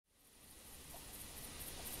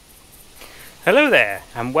Hello there,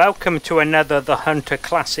 and welcome to another theHunter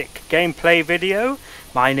Classic gameplay video.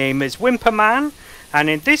 My name is Whimperman,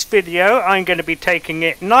 and in this video I'm going to be taking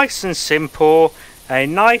it nice and simple, a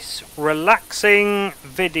nice relaxing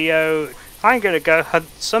video. I'm going to go hunt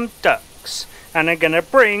some ducks, and I'm going to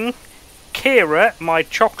bring Kira, my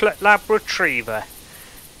chocolate lab retriever.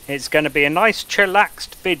 It's going to be a nice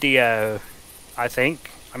chillaxed video, I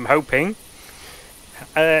think. I'm hoping.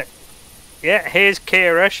 Yeah, here's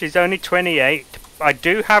Kira. She's only 28. I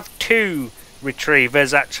do have two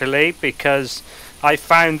retrievers actually, because I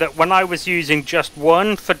found that when I was using just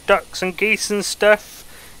one for ducks and geese and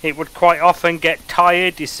stuff, it would quite often get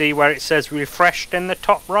tired. You see where it says refreshed in the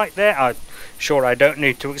top right there? I'm sure I don't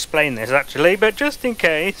need to explain this actually, but just in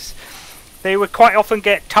case, they would quite often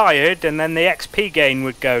get tired and then the XP gain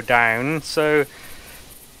would go down, so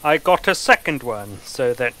I got a second one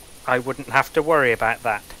so that I wouldn't have to worry about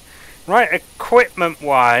that. Right, equipment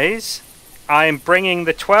wise, I'm bringing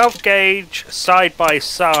the 12 gauge side by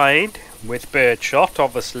side with birdshot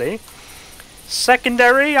obviously.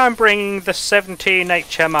 Secondary, I'm bringing the 17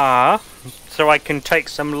 HMR so I can take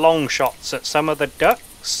some long shots at some of the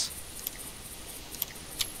ducks.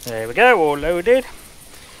 There we go, all loaded.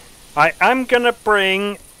 I am going to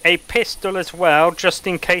bring a pistol as well, just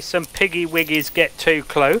in case some piggy wiggies get too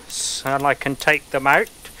close and I can take them out.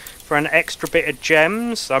 For an extra bit of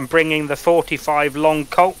gems, I'm bringing the 45 long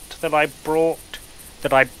Colt that I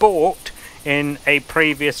bought in a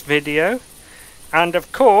previous video, and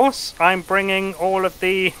of course I'm bringing all of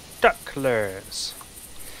the duck lures.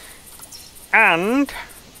 And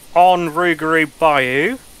on Rougarou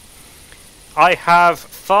Bayou, I have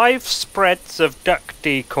 5 spreads of duck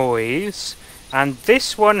decoys, and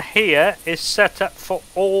this one here is set up for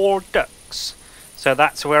all ducks, so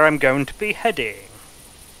that's where I'm going to be heading.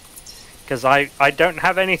 Because I don't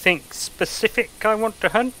have anything specific I want to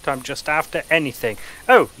hunt, I'm just after anything.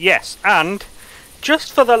 Oh, yes, and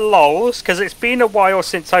just for the lols, because it's been a while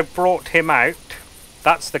since I brought him out,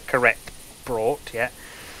 that's the correct brought, yeah,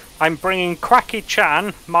 I'm bringing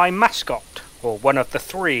Quacky-chan, my mascot, or one of the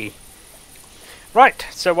 3. Right,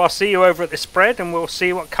 so I'll see you over at the spread and we'll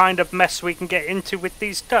see what kind of mess we can get into with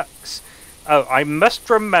these ducks. Oh, I must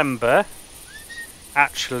remember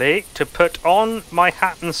actually to put on my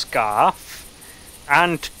hat and scarf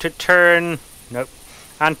and to turn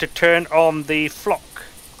on the flock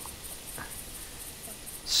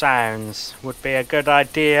sounds would be a good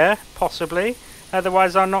idea, possibly,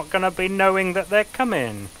 otherwise I'm not going to be knowing that they're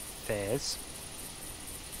coming. There's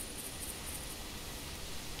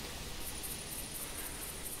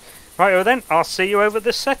right, well then, I'll see you over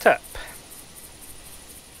the setup.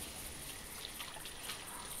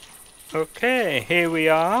 Okay, here we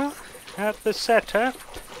are at the setup.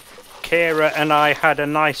 Kira and I had a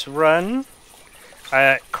nice run.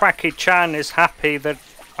 Quacky-chan is happy that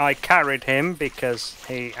I carried him because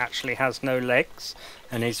he actually has no legs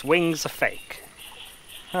and his wings are fake.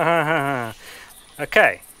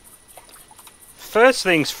 Okay, first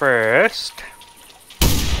things first.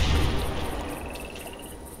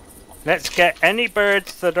 Let's get any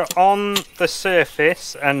birds that are on the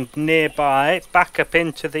surface and nearby back up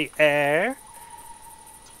into the air.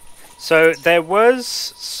 So there was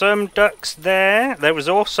some ducks there. There was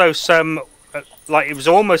also some, it was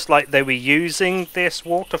almost like they were using this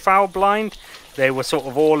waterfowl blind. They were sort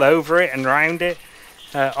of all over it and round it.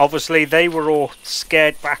 Obviously they were all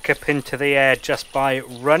scared back up into the air just by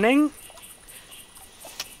running.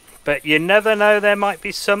 But you never know, there might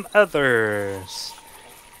be some others.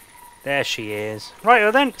 There she is. Right,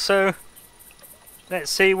 well then, so let's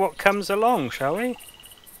see what comes along, shall we?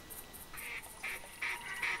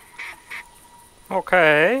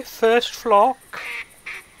 Okay, first flock.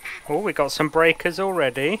 Oh, we got some breakers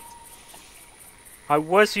already. I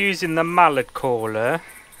was using the Mallard caller.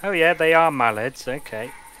 Oh yeah, they are mallards, okay.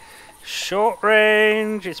 Short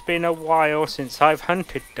range, it's been a while since I've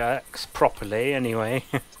hunted ducks, properly anyway.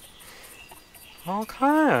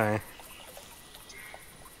 Okay.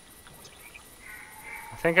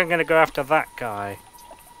 I think I'm going to go after that guy.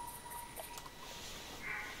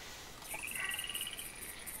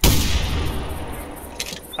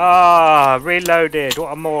 Ah, reloaded.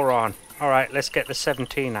 What a moron. Alright, let's get the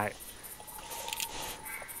 17 out.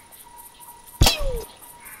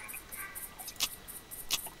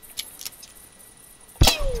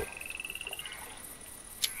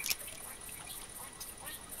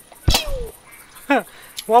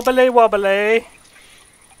 Wobbly wobbly.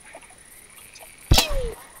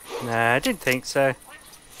 Nah, I didn't think so.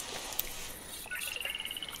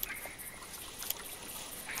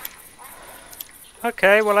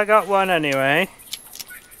 Okay, well I got one anyway.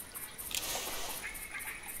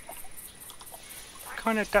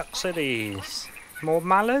 kind of ducks are these? More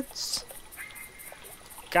mallards?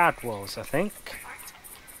 Gadwalls, I think.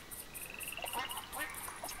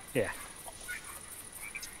 Yeah.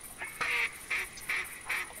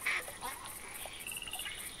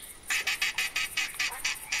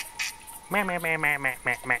 Meh, meh, meh, meh, meh,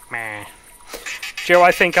 meh, meh, meh. Joe,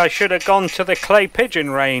 I think I should have gone to the clay pigeon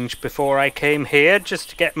range before I came here just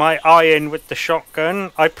to get my eye in with the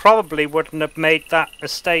shotgun. I probably wouldn't have made that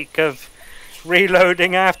mistake of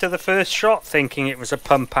reloading after the first shot thinking it was a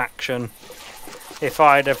pump action if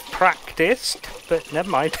I'd have practiced, but never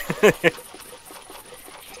mind.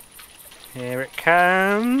 Here it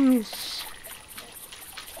comes.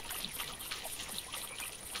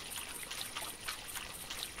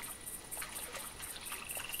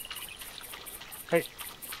 Hey.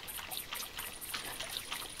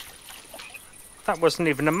 That wasn't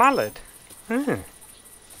even a mallard. Could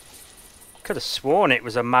have sworn it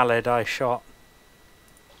was a mallard I shot.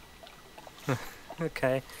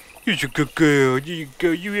 Okay. You're a good girl. You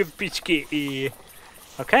have biscuit here.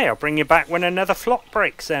 Okay, I'll bring you back when another flock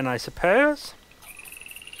breaks then, I suppose.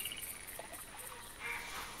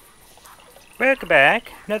 Welcome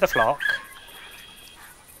back. Another flock.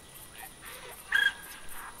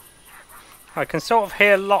 I can sort of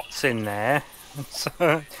hear lots in there. So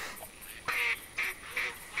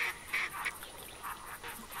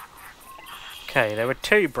okay, there were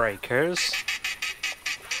 2 breakers.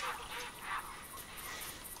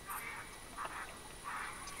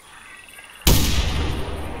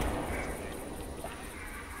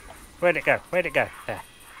 Where'd it go? Where'd it go? There.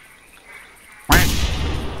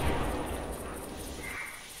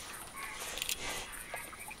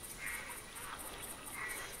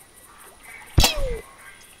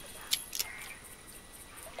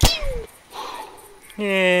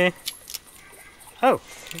 Yeah. Oh.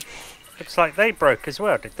 Looks like they broke as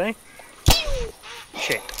well, did they?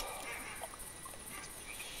 Shit.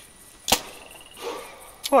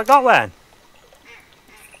 Oh, I got one.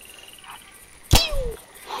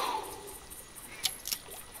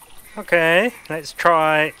 Okay, let's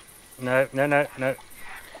try. No.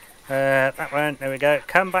 That one, there we go.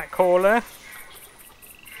 Comeback caller.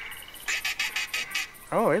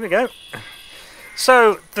 Oh, here we go.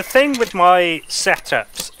 So, the thing with my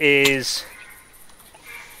setups is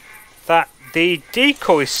that the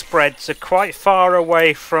decoy spreads are quite far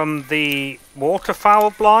away from the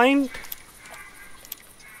waterfowl blind.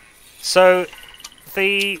 So,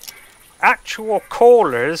 the actual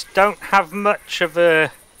callers don't have much of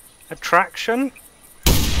a attraction.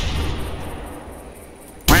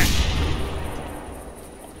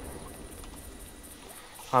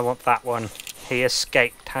 I want that one. He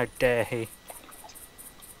escaped. How dare he?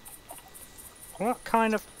 What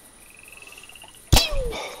kind of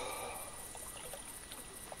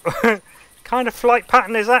kind of flight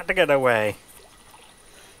pattern is that to get away?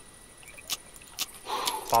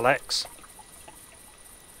 Bollocks.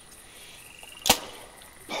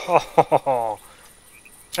 Oh,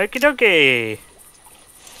 okie dokie.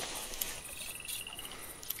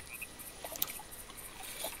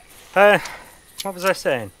 What was I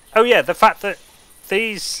saying? Oh yeah, the fact that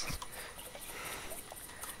these...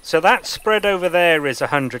 So that spread over there is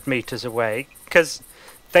 100 meters away, because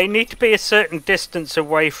they need to be a certain distance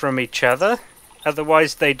away from each other,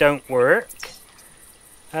 otherwise they don't work.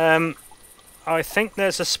 I think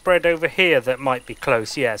there's a spread over here that might be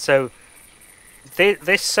close, yeah, so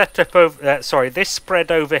this setup over, this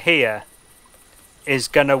spread over here is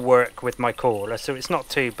gonna work with my caller, so it's not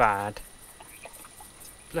too bad.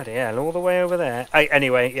 Bloody hell, all the way over there.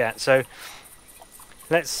 Anyway, yeah, so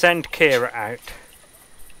let's send Kira out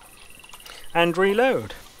and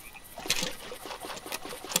reload.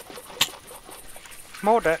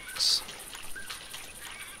 More ducks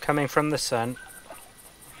coming from the sun.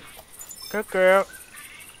 Good girl.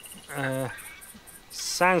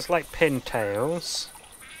 Sounds like pintails.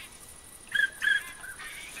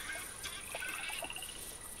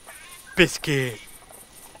 Biscuit.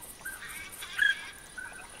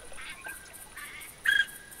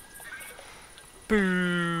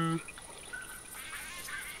 Boo.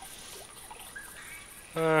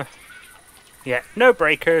 Yeah, no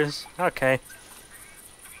breakers. Okay.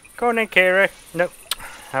 Go on in, Kira. Nope.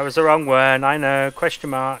 That was the wrong one. I know.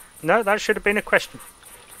 Question mark. No, that should have been a question.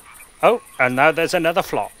 Oh, and now there's another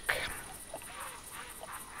flock.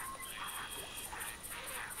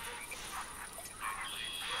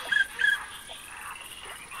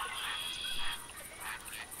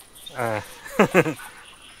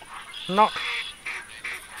 Not...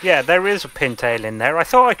 Yeah, there is a pintail in there. I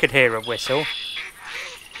thought I could hear a whistle.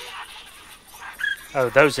 Oh,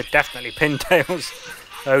 those are definitely pintails.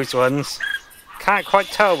 Those ones. Can't quite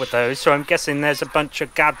tell with those, so I'm guessing there's a bunch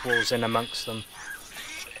of gadwalls in amongst them.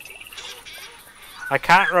 I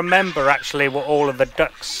can't remember actually what all of the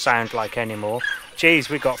ducks sound like anymore. Geez,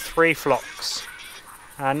 we got 3 flocks.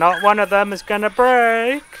 And not one of them is going to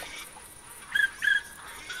break.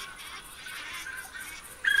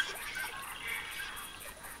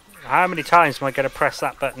 How many times am I going to press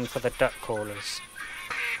that button for the duck callers?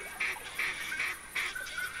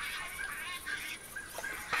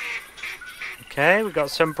 Okay, we got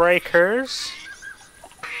some breakers.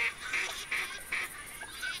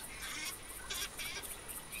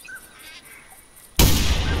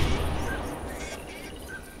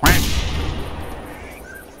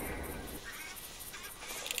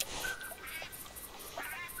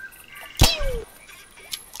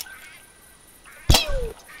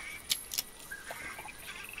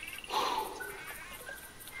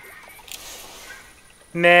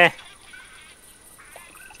 Meh.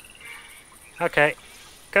 Okay.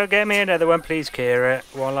 Go get me another one, please, Kira,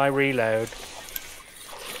 while I reload.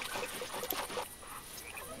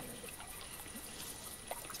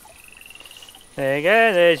 There you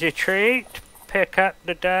go, there's your treat. Pick up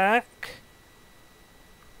the duck.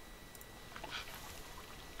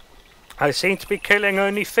 I seem to be killing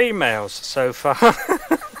only females so far.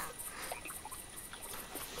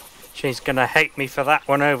 She's gonna hate me for that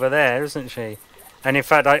one over there, isn't she? And in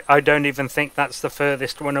fact, I don't even think that's the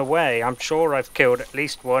furthest one away. I'm sure I've killed at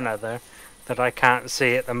least one other that I can't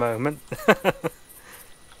see at the moment.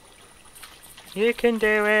 You can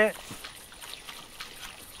do it.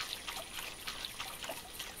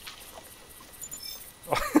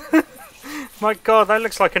 My god, that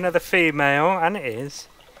looks like another female, and it is.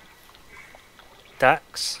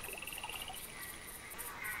 Ducks.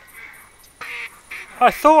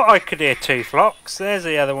 I thought I could hear 2 flocks. There's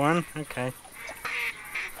the other one. Okay.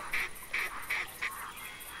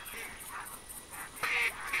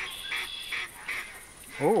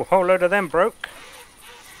 Oh, a whole load of them broke.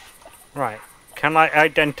 Right. Can I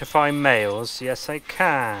identify males? Yes, I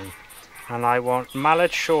can. And I want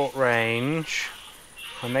Mallard short range.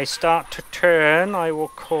 When they start to turn, I will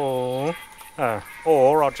call. Oh,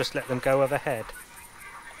 or I'll just let them go overhead.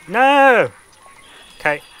 No!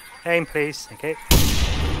 Okay. Aim, please. Thank you.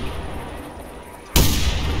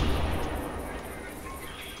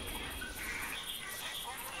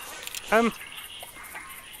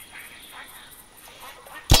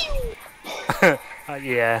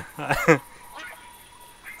 Yeah.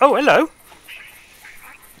 Oh, hello.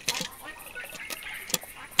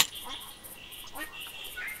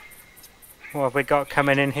 What have we got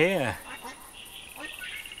coming in here?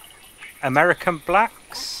 American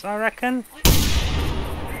blacks, I reckon.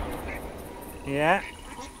 Yeah.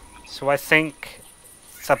 So I think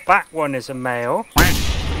the back one is a male.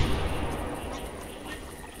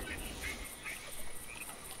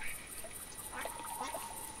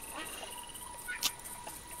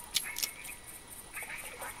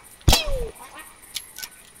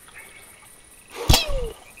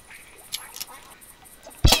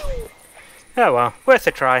 Oh well, worth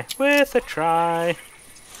a try, worth a try.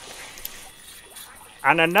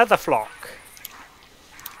 And another flock.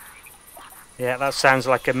 Yeah, that sounds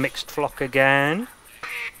like a mixed flock again.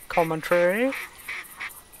 Commentary.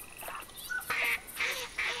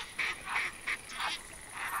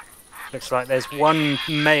 Looks like there's one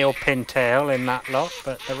male pintail in that lot,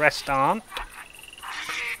 but the rest aren't.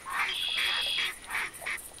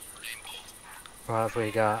 What have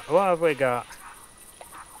we got? What have we got?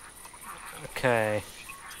 Okay.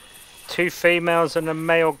 2 females and a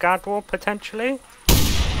male gadwall, potentially.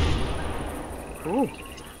 Ooh.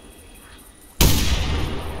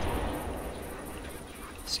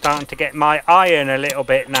 Starting to get my iron a little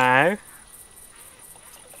bit now.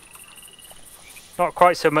 Not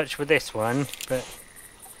quite so much with this one, but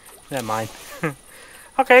never mind.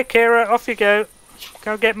 Okay, Kira, off you go.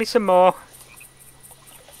 Go get me some more.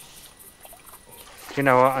 You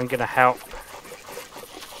know what? I'm going to help.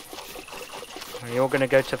 You're going to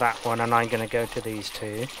go to that one, and I'm going to go to these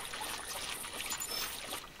 2.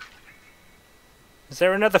 Is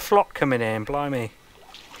there another flock coming in? Blimey.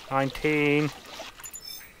 19.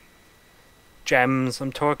 Gems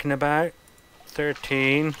I'm talking about.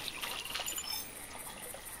 13.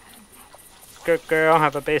 Good girl,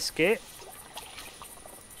 have a biscuit.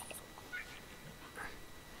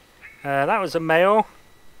 That was a male.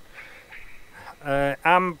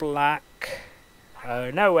 I'm black.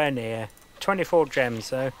 Nowhere near. 24 gems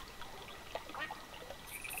though.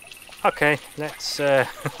 Okay, let's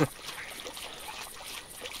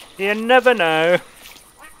you never know.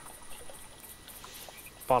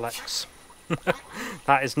 Bollocks.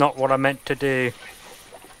 That is not what I meant to do.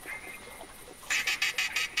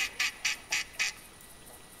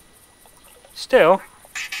 still,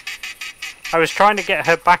 I was trying to get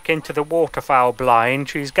her back into the waterfowl blind.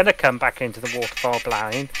 She's going to come back into the waterfowl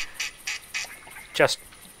blind, just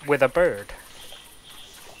with a bird.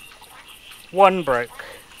 One broke.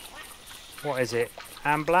 What is it?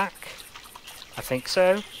 And black? I think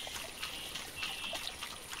so.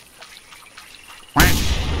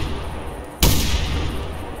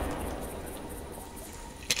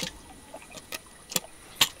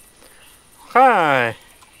 Hi.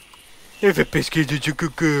 If a biscuit is a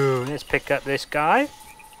good girl. Let's pick up this guy.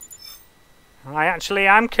 I actually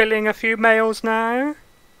am killing a few males now.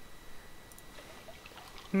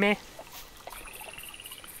 Meh.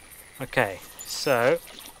 Okay, so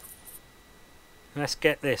let's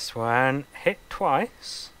get this one. Hit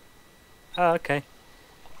twice. Oh, okay.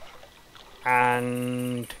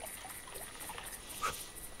 And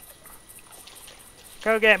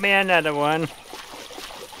go get me another one.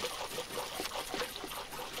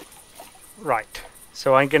 Right,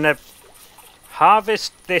 so I'm going to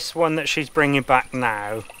harvest this one that she's bringing back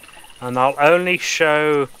now, and I'll only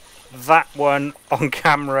show that one on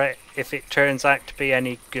camera if it turns out to be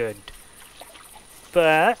any good.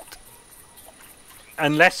 But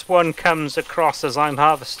unless one comes across as I'm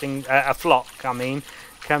harvesting, a flock I mean,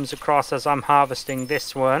 comes across as I'm harvesting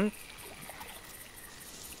this one.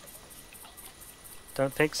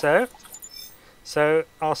 Don't think so. So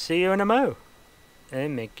I'll see you in a mo. Oh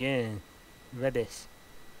my god. Rubbish.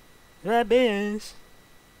 Rubbish.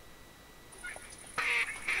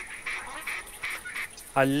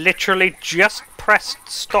 I literally just pressed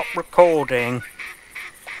stop recording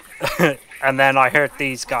and then I heard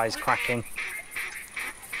these guys quacking.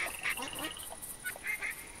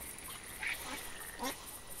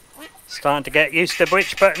 Starting to get used to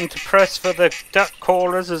which button to press for the duck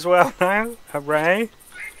callers as well now. Hooray.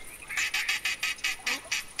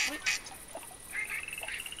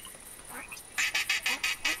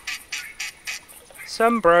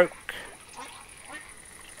 Some broke.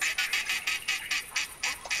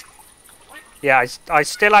 Yeah, I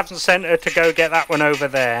still haven't sent her to go get that one over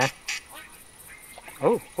there.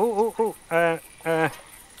 Oh,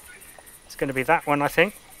 it's going to be that one, I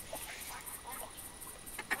think.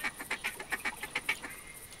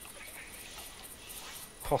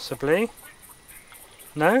 Possibly.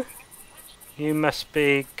 No? You must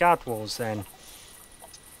be Gadwalls then.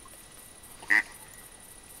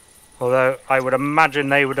 Although I would imagine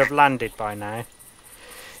they would have landed by now.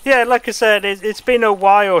 Yeah, like I said, it's been a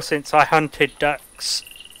while since I hunted ducks,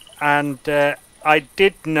 and I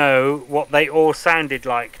did know what they all sounded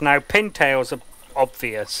like. Now, pintails are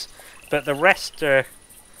obvious, but the rest are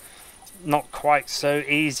not quite so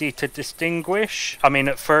easy to distinguish. I mean,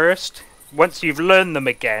 at first, once you've learned them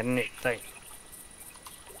again, it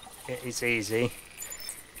is easy.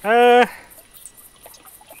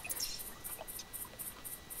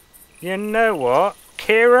 You know what?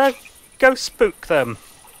 Kira, go spook them.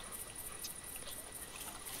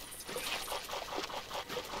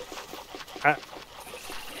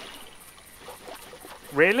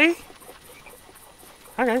 Really?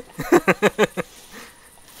 Okay.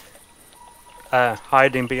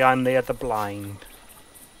 Hiding behind the other blind.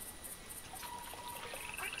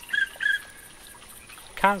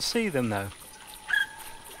 Can't see them though.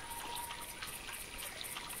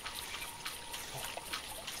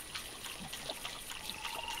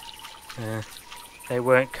 They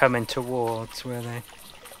weren't coming towards, were they?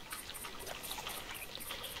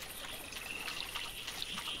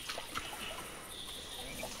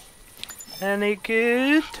 Any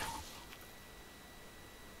good?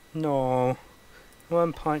 No.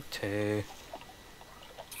 1.2.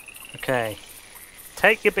 Okay.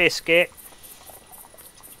 Take your biscuit.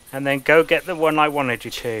 And then go get the one I wanted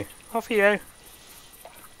you to. Off you go.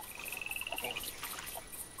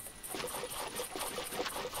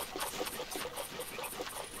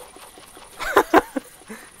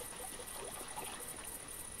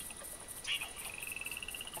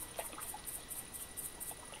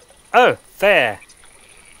 Oh, there.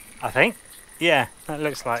 I think. Yeah, that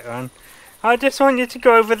looks like one. I just want you to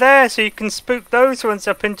go over there so you can spook those ones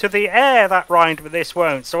up into the air that rhymed, but this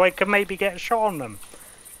won't, so I can maybe get a shot on them.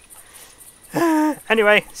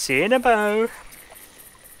 Anyway, see you in a bow.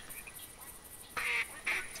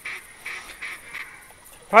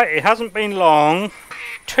 Right, it hasn't been long.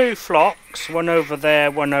 2 flocks, one over there,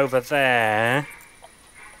 one over there.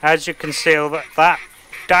 As you can see, that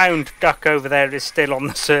downed duck over there is still on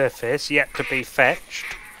the surface, yet to be fetched.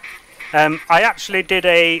 I actually did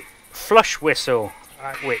a flush whistle,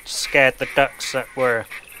 which scared the ducks that were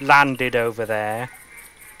landed over there.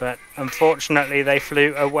 But unfortunately they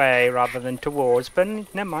flew away rather than towards, but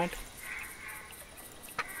never mind.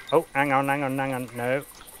 Oh, hang on, hang on, hang on. No.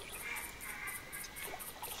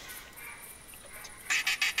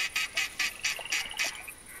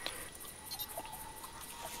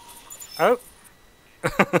 Oh.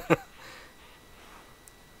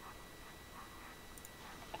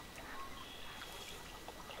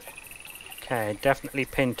 Okay, definitely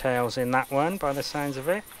pintails in that one by the sounds of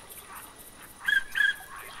it.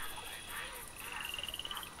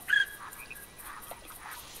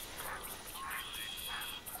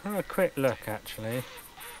 Have a quick look actually.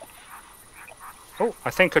 Oh, I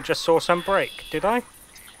think I just saw some break, did I?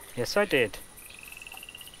 Yes, I did.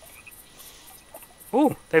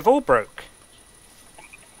 Oh, they've all broke.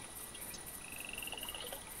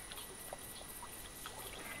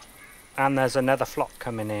 And there's another flock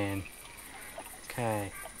coming in.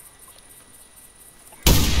 Okay.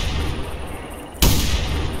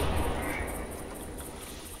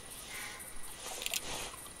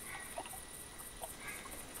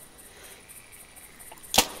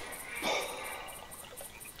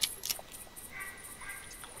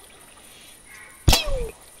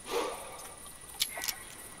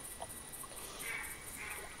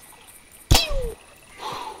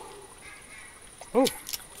 Oh.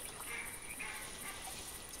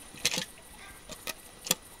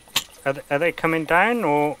 Are they coming down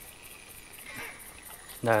or?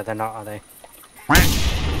 No, they're not, are they?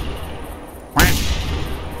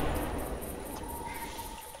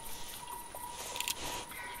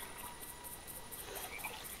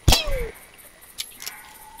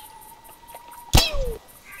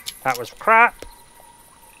 That was crap.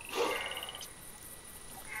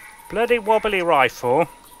 Bloody wobbly rifle.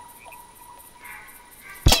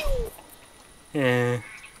 Yeah.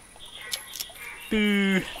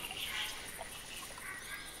 Boo.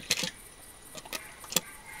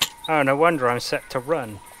 Oh, no wonder I'm set to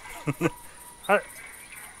run.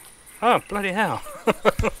 Oh, bloody hell.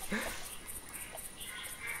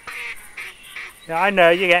 Yeah, I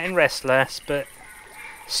know you're getting restless, but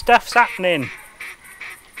stuff's happening.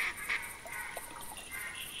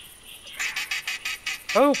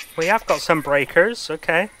 Oh, we have got some breakers,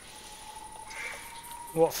 okay.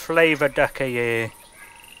 What flavour duck are you?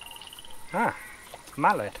 Ah,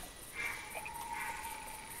 Mallard.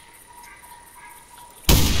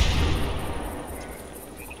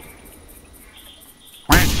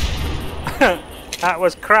 That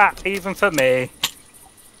was crap, even for me.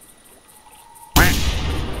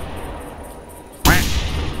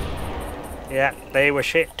 Yeah, they were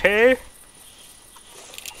shit too.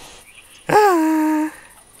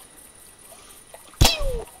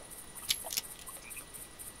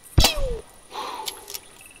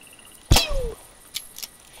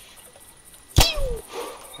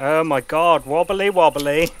 Oh my god, wobbly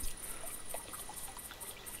wobbly.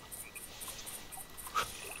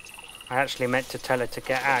 I actually meant to tell her to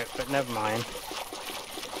get out, but never mind.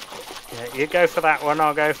 Yeah, you go for that one,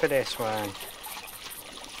 I'll go for this one.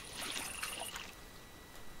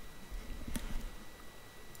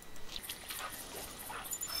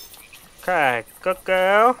 Okay, good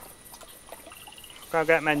girl. Go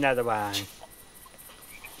get me another one.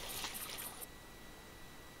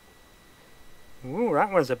 Ooh,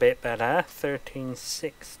 that one's a bit better.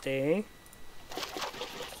 1360.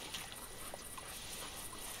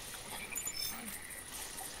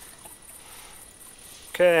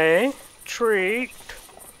 Okay, treat.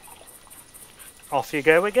 Off you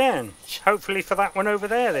go again. Hopefully for that one over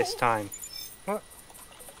there this time. What?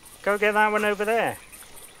 Go get that one over there.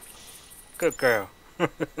 Good girl.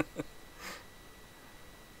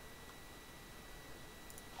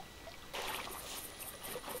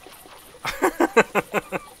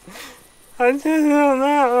 I just want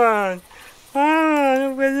that one.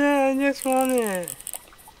 I just want it.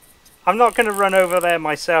 I'm not going to run over there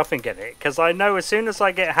myself and get it, because I know as soon as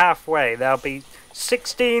I get halfway there'll be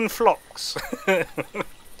 16 flocks.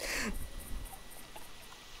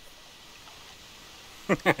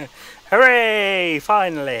 Hooray!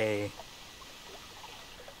 Finally!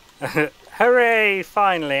 Hooray!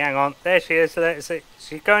 Finally! Hang on. There she is. Let's see.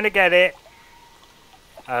 She's going to get it.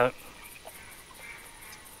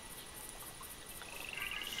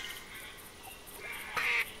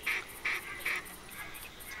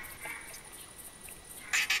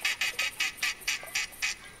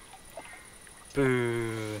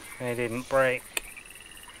 Boo! They didn't break.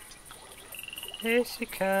 Here she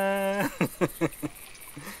comes.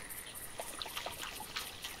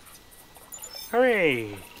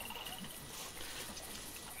 Hurry!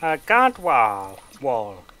 Guard wall,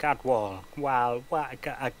 guard wall,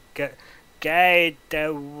 get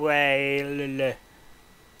away,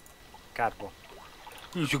 guard wall.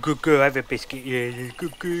 You're a good girl, have a biscuit, yeah,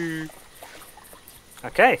 good girl.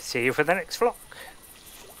 Okay, see you for the next flock.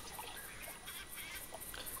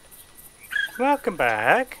 Welcome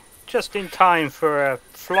back. Just in time for a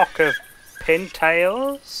flock of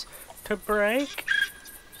pintails to break.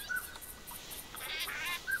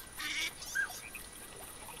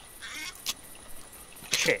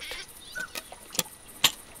 Shit.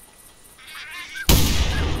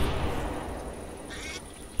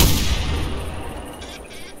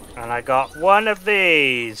 And I got one of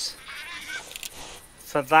these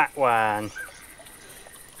for that one.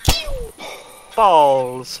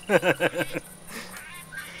 Balls.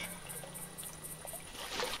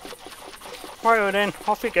 Right then,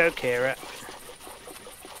 off you go, Kira.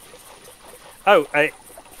 Oh,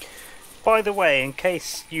 by the way, in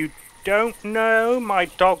case you don't know, my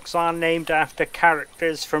dogs are named after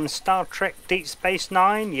characters from Star Trek Deep Space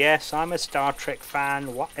Nine. Yes, I'm a Star Trek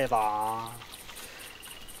fan, whatever.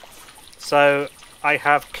 So, I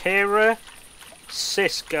have Kira,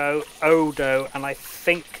 Cisco, Odo, and I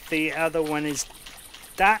think the other one is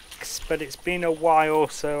Dax, but it's been a while,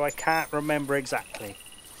 so I can't remember exactly.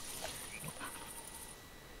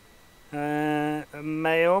 A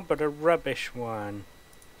male, but a rubbish one.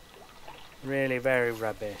 Really very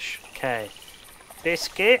rubbish. Okay.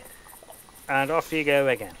 Biscuit. And off you go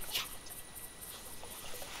again.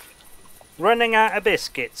 Running out of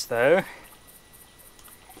biscuits though.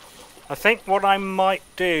 I think what I might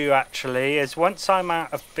do actually is once I'm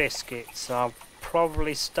out of biscuits I'll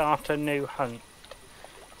probably start a new hunt.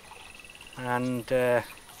 And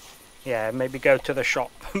yeah, maybe go to the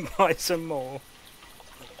shop and buy some more.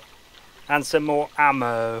 And some more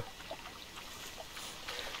ammo.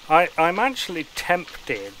 I'm actually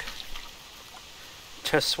tempted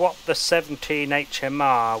to swap the 17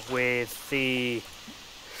 HMR with the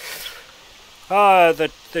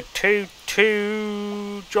two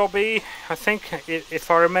jobby. I think if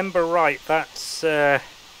I remember right, that's yeah,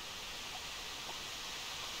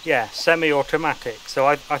 semi-automatic. So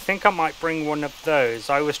I think I might bring one of those.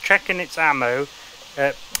 I was checking its ammo,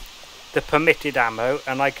 the permitted ammo,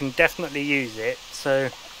 and I can definitely use it. So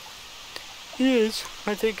yes,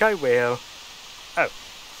 I think I will. Oh.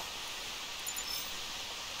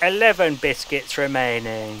 11 biscuits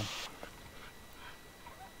remaining.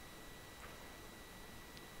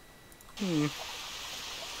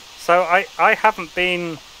 So I haven't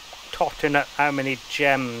been totting at how many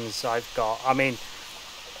gems I've got. I mean,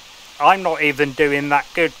 I'm not even doing that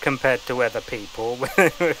good compared to other people.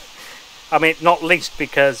 I mean, not least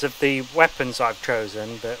because of the weapons I've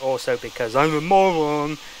chosen, but also because I'm a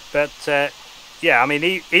moron. But yeah, I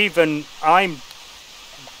mean, even I'm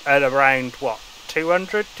at around, what,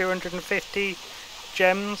 200, 250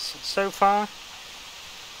 gems so far?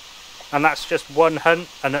 And that's just one hunt,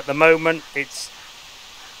 and at the moment it's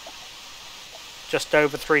just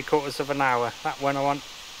over 3/4 of an hour. That one I want.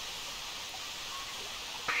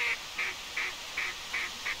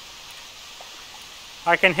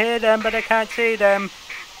 I can hear them, but I can't see them.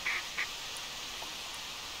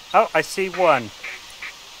 Oh, I see one.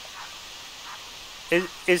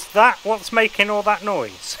 Is that what's making all that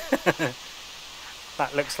noise?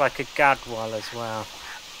 That looks like a gadwall as well.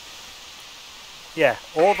 Yeah,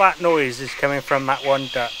 all that noise is coming from that one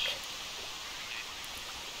duck.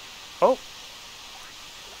 Oh.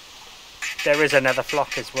 There is another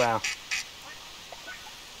flock as well.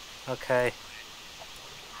 Okay.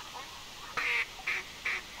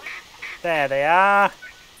 There they are.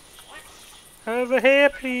 Over here,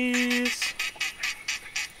 please.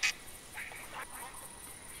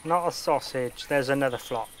 Not a sausage. There's another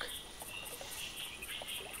flock.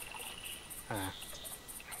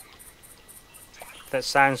 That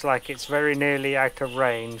sounds like it's very nearly out of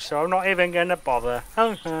range, so I'm not even going to bother.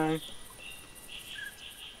 Okay.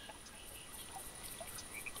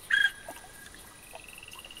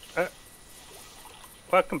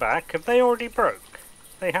 Welcome back. Have they already broke?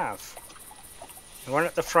 They have. The one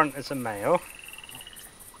at the front is a male.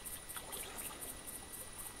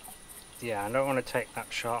 Yeah, I don't want to take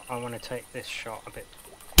that shot. I want to take this shot a bit.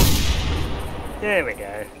 There we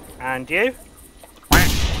go. And you?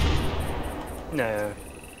 No.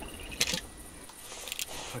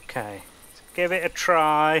 Okay. Let's give it a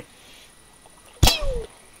try.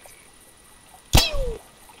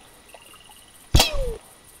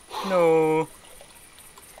 No.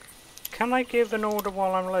 Can I give an order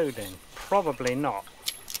while I'm loading? Probably not.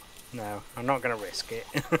 No, I'm not going to risk it.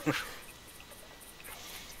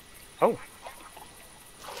 Oh.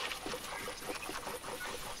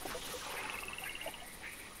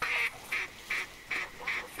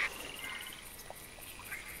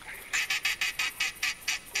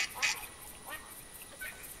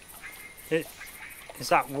 Is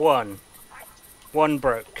that one? one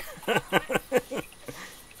broke.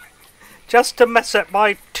 Just to mess up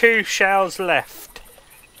my 2 shells left.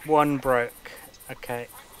 One broke. Okay.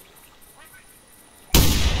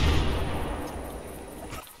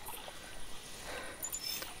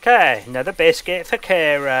 Okay, another biscuit for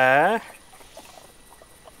Kira.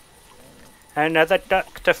 Another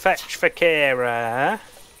duck to fetch for Kira.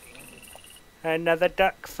 Another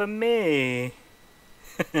duck for me.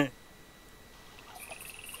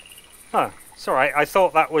 Oh, it's alright. I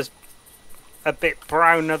thought that was a bit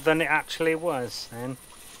browner than it actually was then.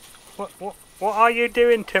 What are you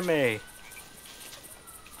doing to me?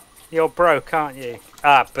 You're broke, aren't you?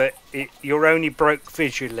 Ah, but you're only broke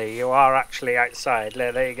visually. You are actually outside.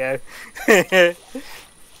 There you go.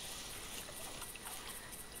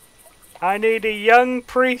 I need a young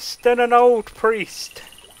priest and an old priest.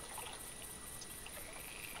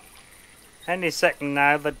 Any second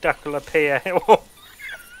now, the duck will appear.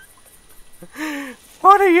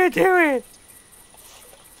 What are you doing?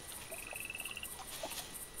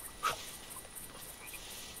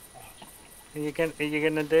 Are you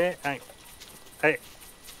gonna do it? Hey,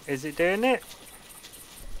 is it doing it?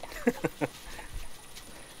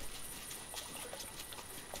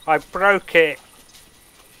 I broke it.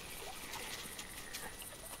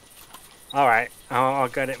 Alright, I'll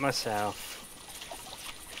get it myself.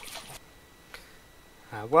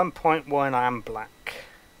 1.1 and black.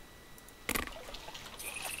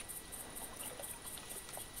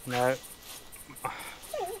 No.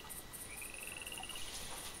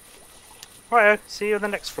 Righto, see you in the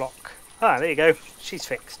next flock. Ah, there you go. She's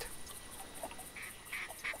fixed.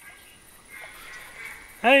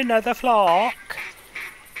 Another flock.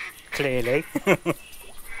 Clearly.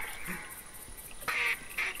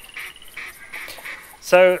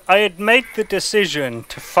 So I had made the decision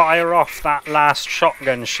to fire off that last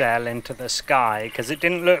shotgun shell into the sky because it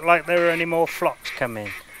didn't look like there were any more flocks coming.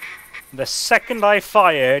 The second I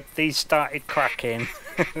fired, these started cracking.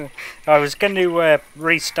 I was going to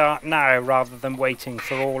restart now rather than waiting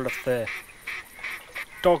for all of the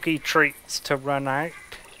doggy treats to run out.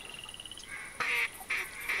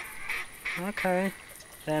 Okay,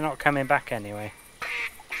 they're not coming back anyway.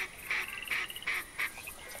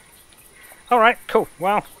 Alright, cool.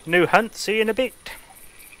 Well, new hunt. See you in a bit.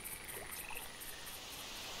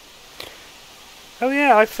 Oh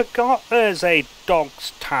yeah, I forgot there's a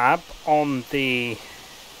dogs tab on the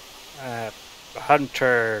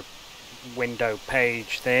Hunter window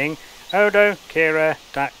page thing. Odo, Kira,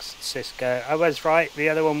 Dax, Cisco. I was right, the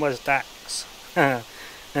other one was Dax. Not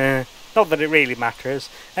that it really matters.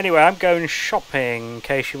 Anyway, I'm going shopping in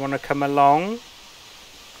case you want to come along.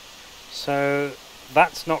 So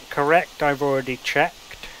that's not correct, I've already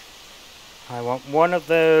checked. I want one of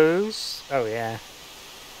those. Oh yeah.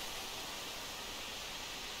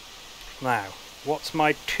 Now, what's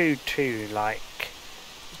my tutu like?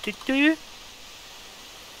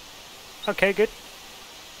 Okay, good.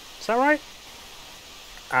 Is that right?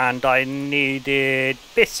 And I needed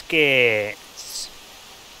biscuits.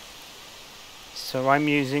 So I'm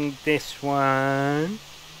using this one.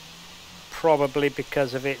 Probably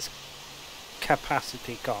because of its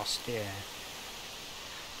capacity cost, yeah.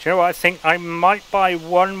 Do you know what? I think I might buy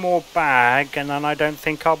one more bag and then I don't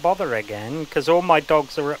think I'll bother again because all my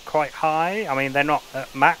dogs are at quite high. I mean, they're not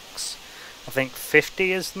at max. I think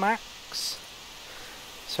 50 is max.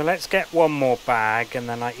 So let's get one more bag and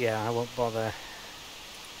then I won't bother.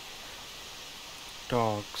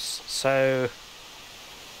 Dogs. So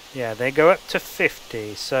yeah, they go up to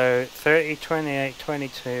 50. So 30, 28,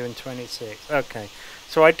 22 and 26. Okay.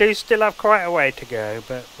 So I do still have quite a way to go,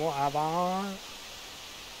 but whatever.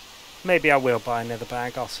 Maybe I will buy another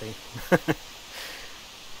bag, I'll see.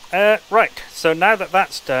 Right, so now that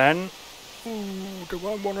that's done, ooh, do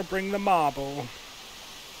I want to bring the marble?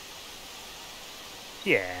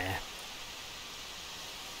 Yeah.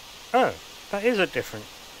 Oh, that is a different...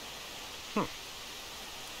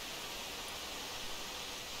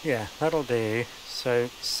 Yeah, that'll do. So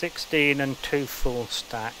 16 and 2 full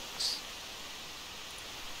stacks.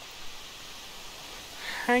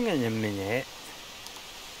 Hang on a minute.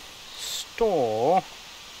 Store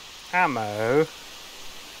ammo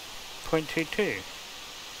 0.22.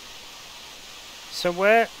 So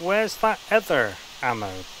where's that other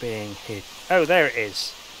ammo being hid? Oh, there it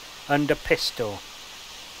is, under pistol,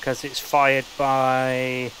 because it's fired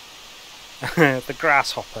by the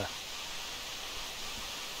grasshopper.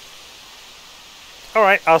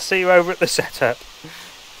 Alright, I'll see you over at the setup.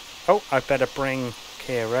 Oh, I better bring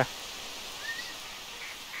Kira.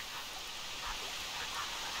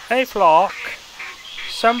 Hey flock,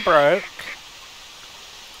 some broke.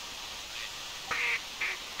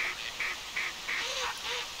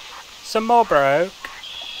 Some more broke.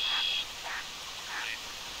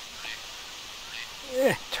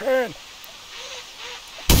 Yeah, turn.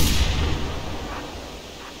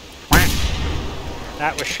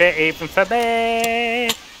 That was shit even for me.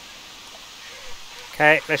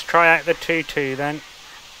 Okay, let's try out the 2-2 then.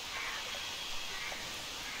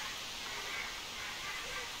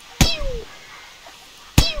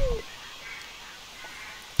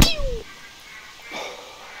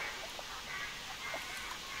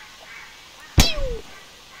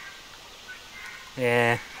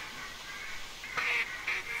 Yeah.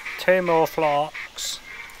 2 more flocks.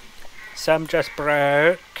 Some just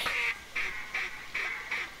broke.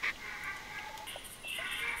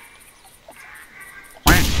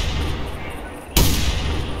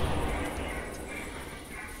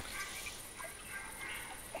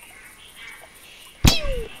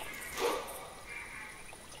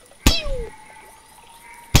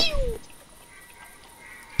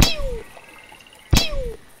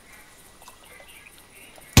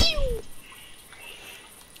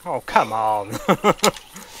 Oh, come on.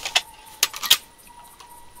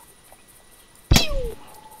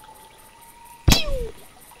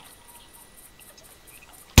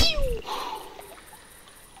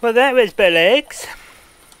 Well, that was bollocks.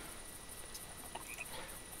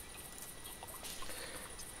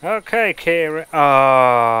 Okay, Kira.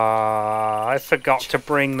 Oh, I forgot to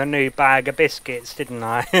bring the new bag of biscuits, didn't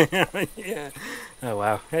I? Yeah. Oh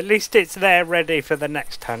well. At least it's there ready for the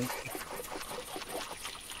next hunt.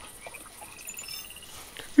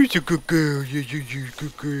 Who's a good girl? You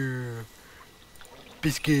good girl.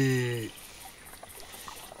 Biscuit.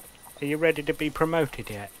 Are you ready to be promoted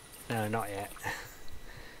yet? No, not yet.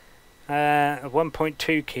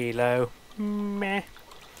 1.2 kilo. Meh.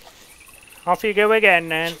 Off you go again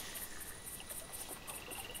then.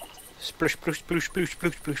 Splush, splush, splush, splush,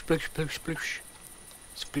 splush, splush, splush, splush, splush.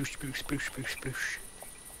 Splush, splush, splush, splush, splush.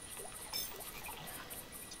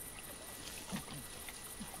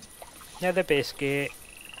 Another biscuit.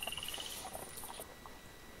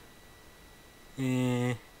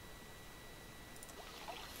 Yeah.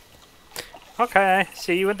 Okay,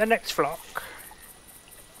 see you at the next flock.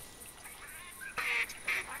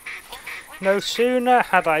 No sooner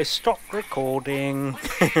had I stopped recording,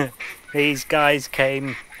 these guys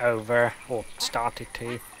came over, or started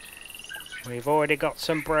to. We've already got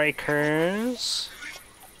some breakers.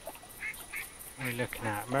 What are we looking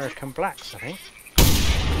at? American Blacks, I think.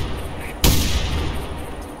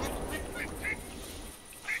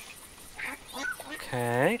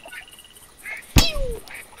 Okay.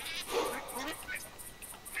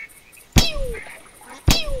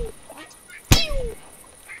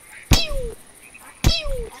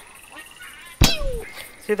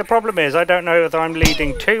 See, the problem is I don't know whether I'm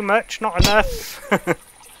leading too much, not enough.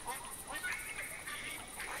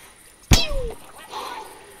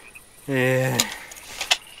 Yeah.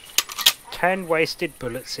 10 wasted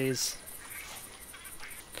bullets is.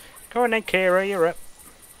 Go on then, Kira, you're up.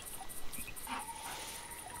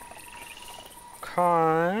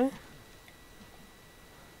 Okay.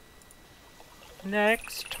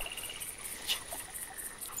 Next.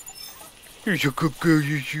 You're a good girl,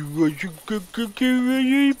 you're a good girl,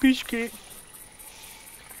 you biscuit.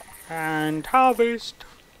 And harvest.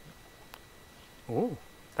 Ooh,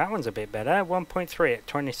 that one's a bit better. 1.3 at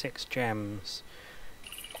 26 gems.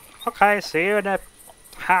 Okay, see you in a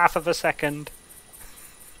half of a second.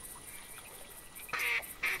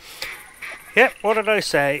 Yep, what did I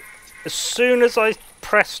say? As soon as I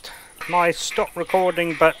pressed my stop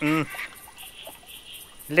recording button,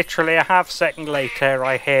 literally a half second later,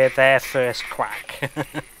 I hear their first quack.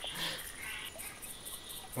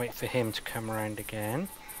 Wait for him to come around again.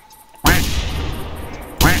 Oh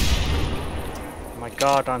my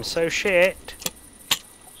god, I'm so shit.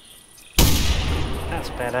 That's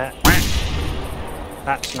better.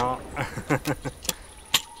 That's not.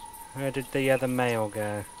 Where did the other male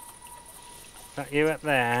go? Is that you up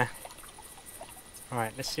there?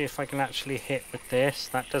 Alright, let's see if I can actually hit with this.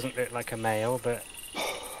 That doesn't look like a male, but...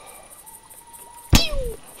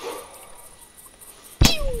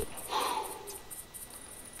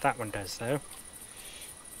 that one does, though.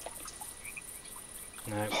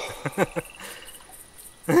 No.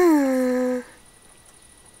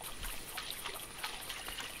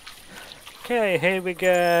 Okay, here we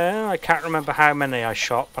go. I can't remember how many I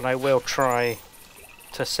shot, but I will try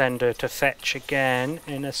to send her to fetch again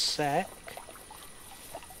in a sec.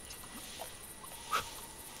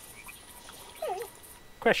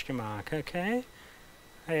 Question mark, okay.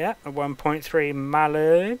 Oh, yeah, a 1.3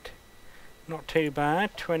 Mallard. Not too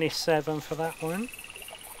bad. 27 for that one.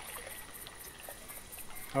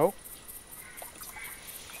 Oh.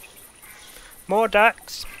 More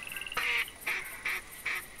ducks.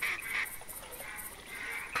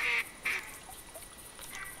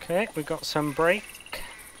 Okay, we got some break.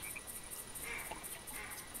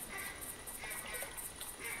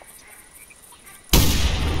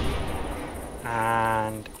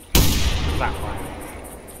 And that one.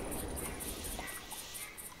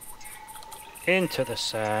 Into the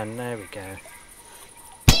sun, there we go.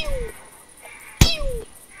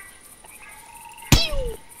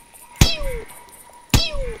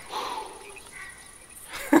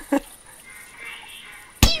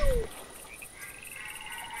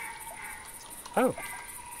 Oh.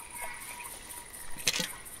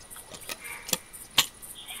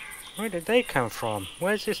 Where did they come from?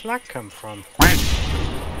 Where's this lag come from?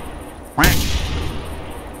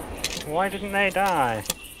 Why didn't they die?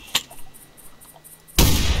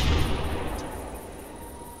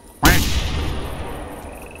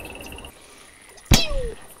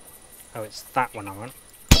 Oh, it's that one I want.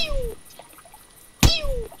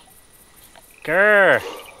 Grr!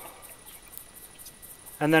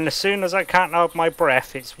 And then as soon as I can't hold my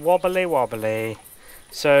breath, it's wobbly wobbly.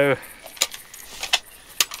 So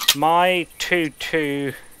my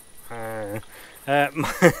two-fer,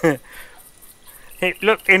 it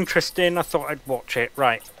looked interesting, I thought I'd watch it.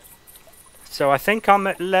 Right, so I think I'm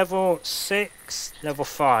at level 6, level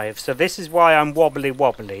 5, so this is why I'm wobbly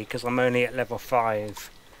wobbly, because I'm only at level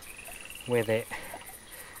 5 with it.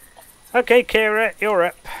 Okay, Kira, you're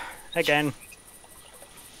up again.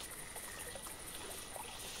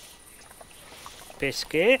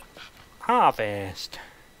 Biscuit, harvest.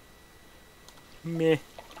 Meh.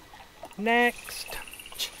 Next.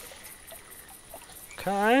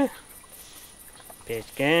 Okay.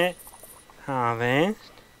 Biscuit, harvest.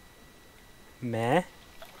 Meh.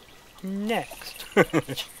 Next.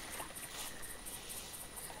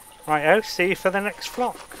 Right, see you for the next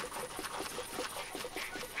flock.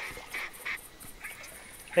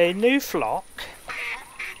 A new flock.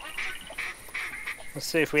 Let's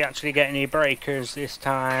see if we actually get any breakers this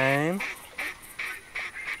time.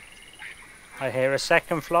 I hear a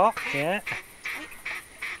second flock, yeah.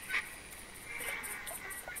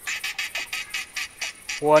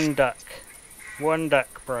 One duck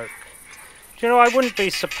broke. Do you know, I wouldn't be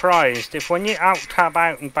surprised if when you tab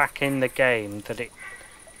out and back in the game that it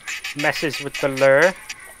messes with the lure.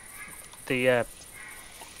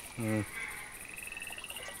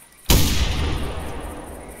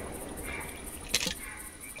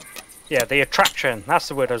 Yeah, the attraction, that's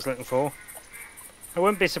the word I was looking for. I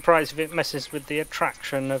wouldn't be surprised if it messes with the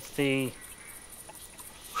attraction of the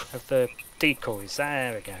decoys.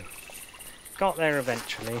 There we go. Got there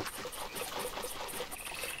eventually.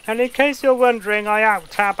 And in case you're wondering, I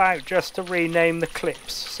tab out just to rename the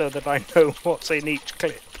clips so that I know what's in each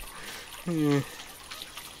clip.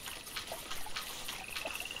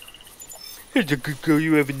 It's a good girl,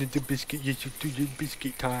 you having the biscuit, you should do your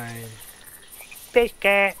biscuit time.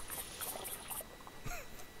 Biscuit!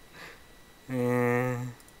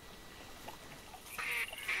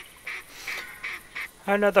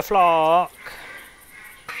 Another flock.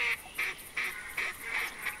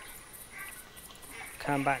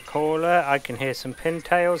 Come back, caller. I can hear some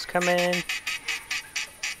pintails come in.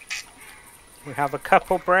 We have a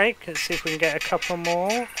couple break. Let's see if we can get a couple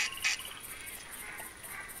more.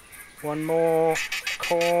 One more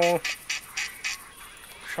call.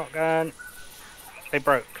 Shotgun. They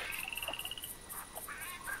broke.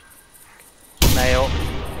 Male.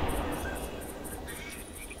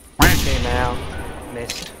 Female.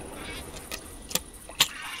 Missed.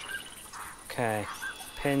 Okay.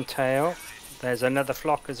 Pintail. There's another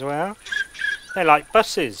flock as well. They're like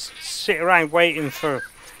buses. Sit around waiting for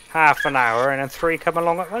half an hour and then 3 come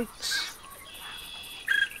along at once.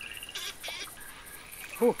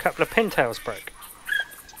 Oh, a couple of pintails broke.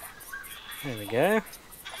 There we go.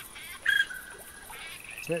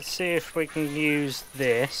 Let's see if we can use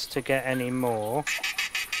this to get any more.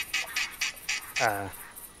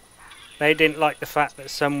 They didn't like the fact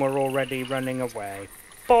that some were already running away.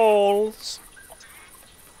 Balls!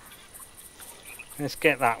 Let's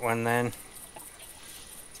get that one then.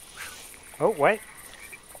 Oh, wait.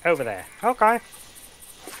 Over there. Okay.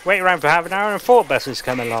 Wait around for half an hour and 4 buses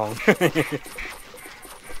come along.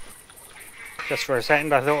 Just for a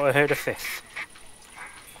second I thought I heard a 5th.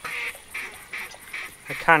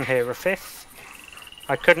 I can hear a 5th.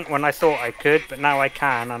 I couldn't when I thought I could, but now I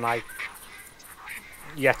can, and I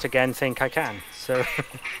yet again think I can. So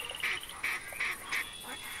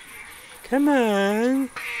come on.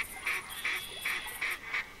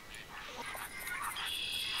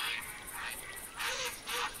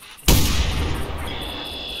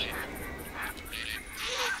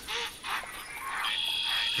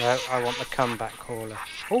 No, I want the comeback caller.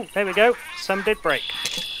 Oh, there we go. Some did break.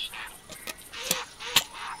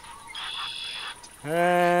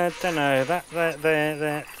 Don't know. There.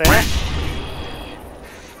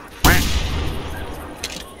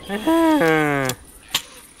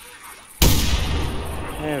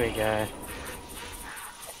 There we go.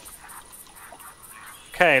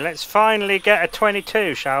 Okay, let's finally get a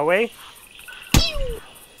 22, shall we?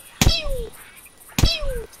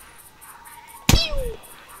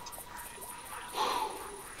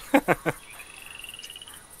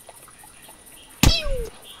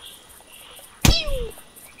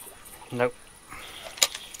 Nope.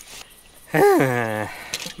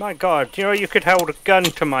 My God, you know, you could hold a gun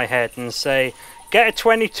to my head and say, get a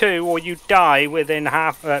 22 or you die within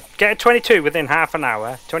get a 22 within half an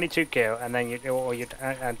hour, 22 kill, and then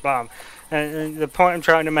and blam. And the point I'm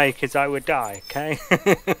trying to make is I would die, okay?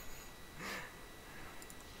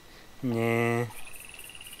 Yeah.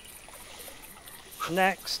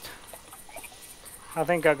 Next. I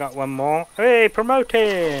think I got one more. Hey,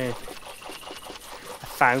 promoted!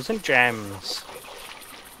 1,000 gems.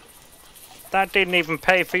 That didn't even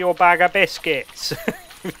pay for your bag of biscuits.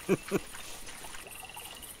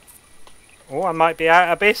 Oh, I might be out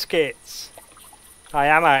of biscuits. I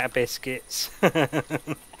am out of biscuits.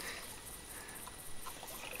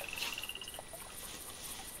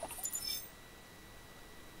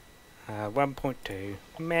 1.2.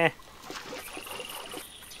 Meh.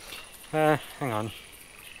 Hang on.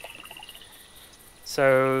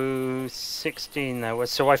 So 16 there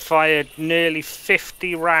was. So I fired nearly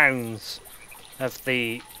 50 rounds of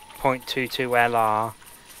the .22 LR.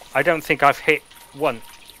 I don't think I've hit one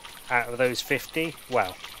out of those 50.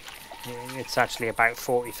 Well, it's actually about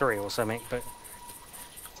 43 or something, but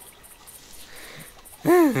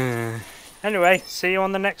anyway, see you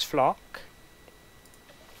on the next flock.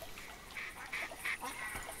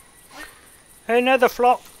 Another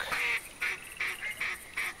flock.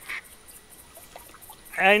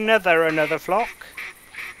 Another flock.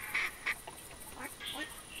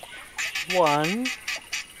 One.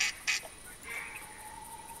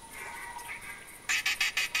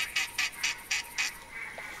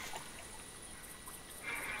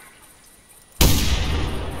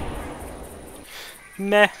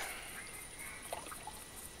 Meh.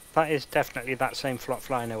 That is definitely that same flock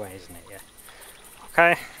flying away, isn't it? Yeah.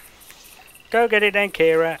 Okay. Go get it then,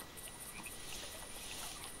 Kira.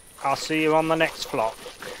 I'll see you on the next flock.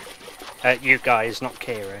 You guys, not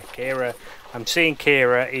Kira. Kira, I'm seeing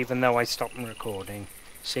Kira even though I stopped recording.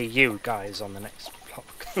 See you guys on the next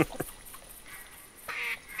flock.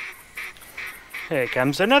 Here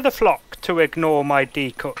comes another flock to ignore my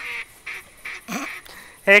decoy.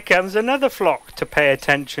 Here comes another flock to pay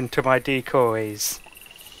attention to my decoys.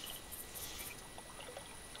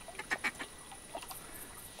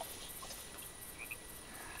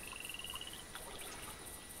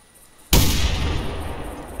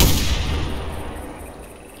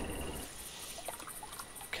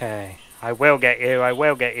 Okay, I will get you,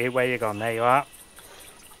 Where you gone? There you are.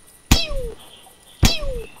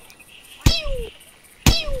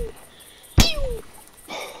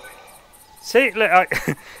 See, look,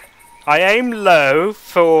 I aim low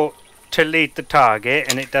to lead the target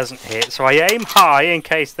and it doesn't hit, so I aim high in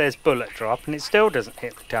case there's bullet drop and it still doesn't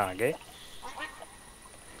hit the target.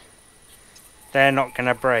 They're not going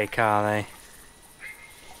to break, are they?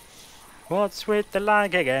 What's with the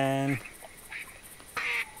lag again?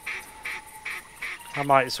 I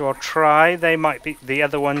might as well try. The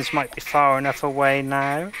other ones might be far enough away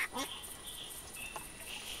now.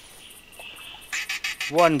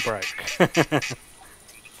 One broke.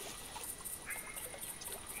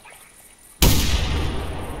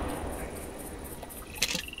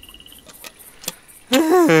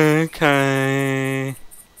 Okay.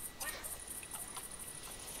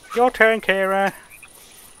 Your turn, Kira.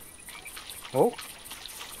 Oh.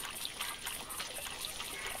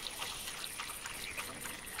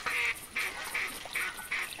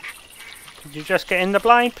 Could you just get in the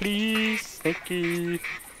blind, please? Thank you.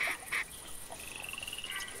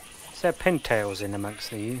 Is there pintails in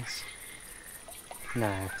amongst these?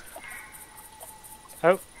 No.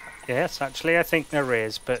 Oh, yes, actually I think there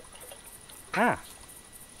is, but... Ah.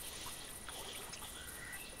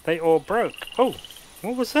 They all broke. Oh,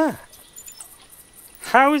 what was that?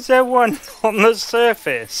 How is there one on the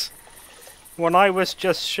surface when I was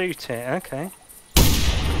just shooting? Okay.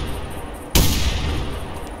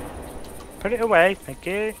 Put it away, thank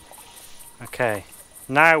you. Okay,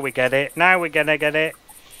 now we get it. Now we're gonna get it.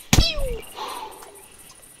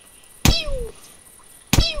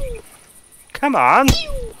 Come on.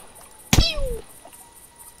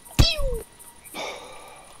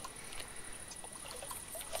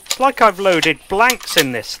 like I've loaded blanks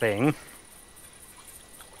in this thing.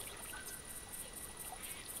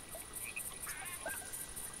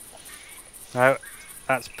 No,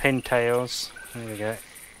 that's pintails. There we go.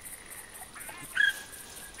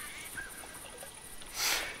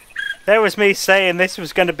 There was me saying this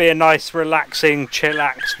was going to be a nice relaxing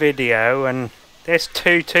chillax video, and this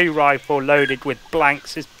 2-2 rifle loaded with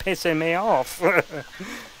blanks is pissing me off.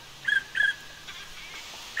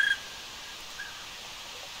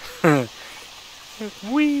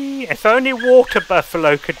 Whee! If only Water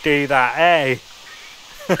Buffalo could do that, eh?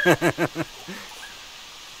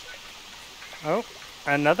 Oh,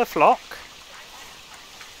 another flock.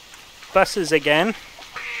 Buses again.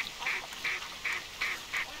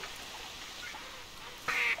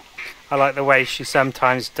 I like the way she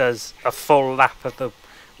sometimes does a full lap of the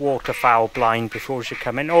waterfowl blind before she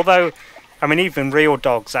come in. Although, I mean, even real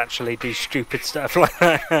dogs actually do stupid stuff like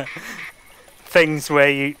that. Things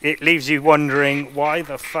where it leaves you wondering, why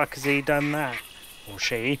the fuck has he done that? Or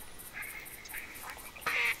she.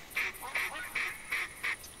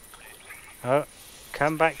 Oh,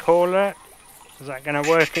 come back, caller. Is that going to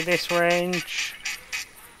work at this range?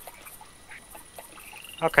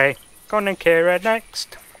 Okay, go on then, Kira,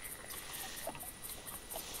 next.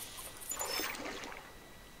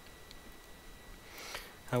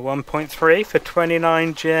 A 1.3 for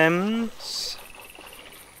 29 gems.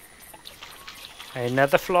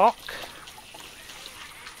 Another flock.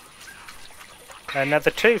 Another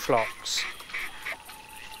 2 flocks.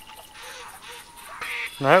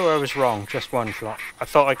 No, I was wrong. Just 1 flock. I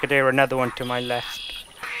thought I could hear another one to my left.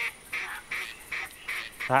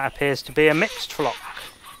 That appears to be a mixed flock.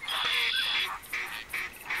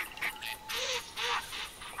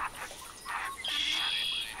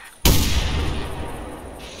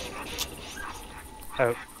 Oh,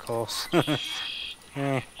 of course.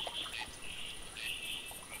 Yeah.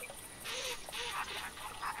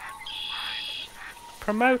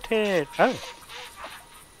 Promoted! Oh!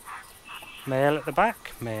 Male at the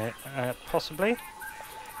back? Male, possibly.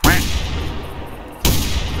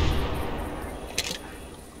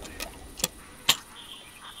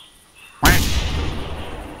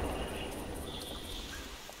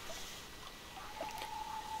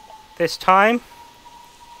 This time.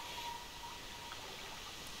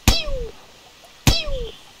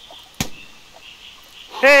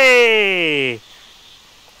 Hey!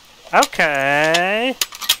 Okay.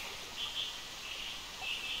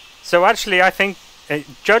 So actually, I think,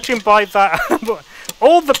 judging by that,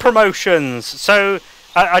 all the promotions. So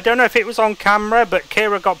I don't know if it was on camera, but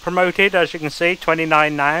Kira got promoted, as you can see,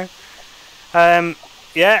 29 now.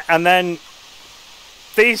 Yeah, and then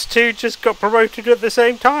these two just got promoted at the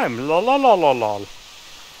same time. Lol, lol, lol, lol, lol.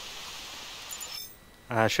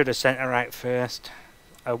 I should have sent her out first.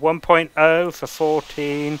 A 1.0 for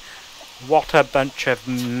 14. What a bunch of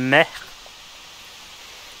meh.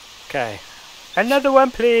 Okay. Another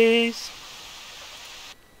one, please.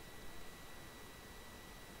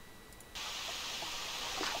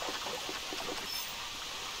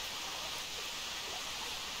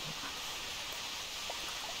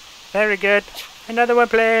 Very good. Another one,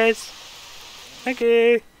 please. Thank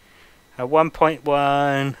you. A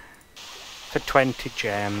 1.1 for 20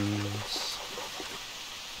 gems.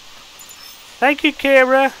 Thank you,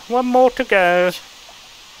 Kira. One more to go.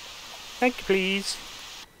 Thank you, please.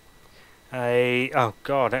 Oh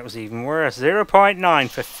god, that was even worse. 0.9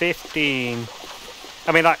 for 15.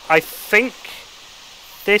 I mean, I think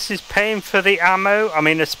this is paying for the ammo. I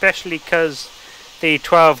mean, especially because the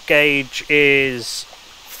 12 gauge is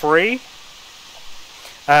free.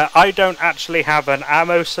 I don't actually have an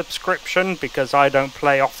ammo subscription because I don't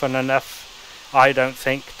play often enough, I don't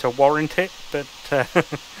think, to warrant it. But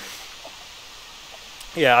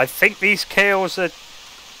yeah, I think these kills are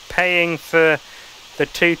paying for the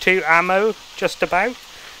 2-2 ammo, just about,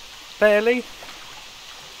 barely.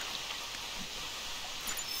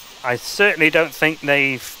 I certainly don't think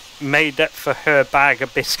they've made up for her bag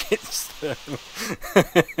of biscuits, though.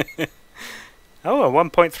 Oh, a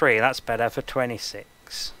 1.3, that's better, for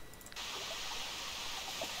 26.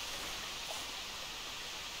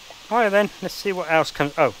 Alright then, let's see what else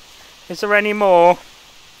comes. Oh, is there any more?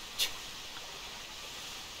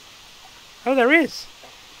 Oh, there is.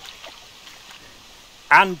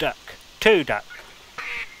 And duck. 2 duck.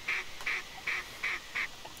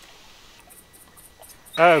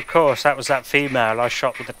 Oh, of course, that was that female I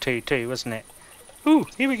shot with the 2-2, wasn't it? Ooh,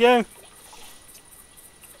 here we go.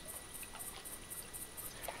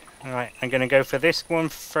 Alright, I'm going to go for this one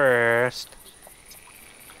first.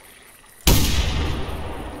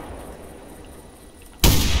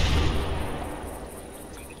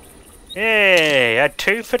 Yay, a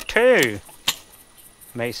 2 for 2.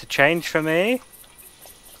 Makes a change for me.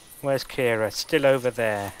 Where's Kira? Still over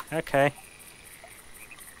there. Okay.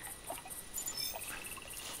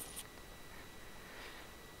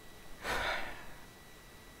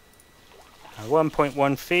 A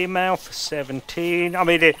 1.1 female for 17. I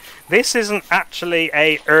mean, this isn't actually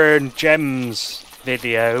a earn gems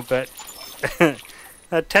video, but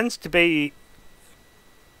that tends to be...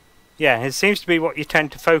 Yeah, it seems to be what you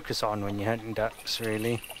tend to focus on when you're hunting ducks,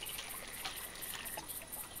 really.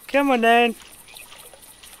 Come on then!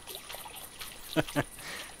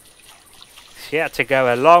 She had to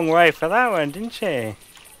go a long way for that one, didn't she?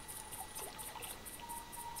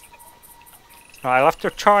 I'll have to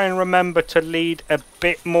try and remember to lead a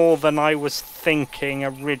bit more than I was thinking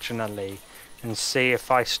originally, and see if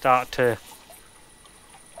I start to...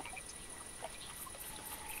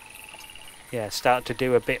 Yeah, start to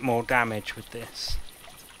do a bit more damage with this.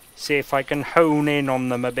 See if I can hone in on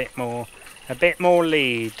them a bit more. A bit more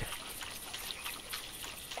lead.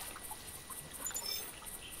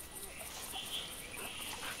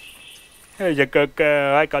 Here's a good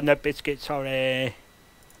girl. I got no biscuit, sorry.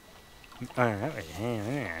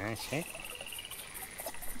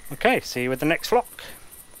 Okay, see you with the next flock.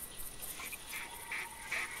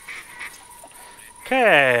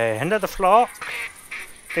 Okay, another flock.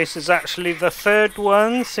 This is actually the third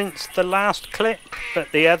one since the last clip,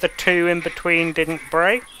 but the other two in between didn't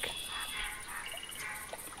break.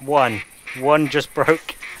 One just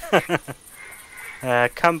broke.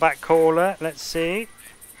 Comeback caller, let's see.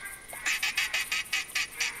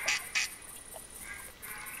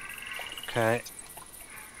 Okay.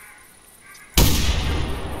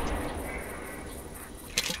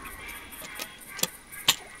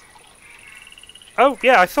 Oh,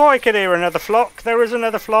 yeah, I thought I could hear another flock. There is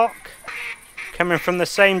another flock. Coming from the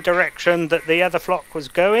same direction that the other flock was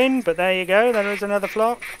going, but there you go, there is another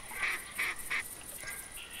flock.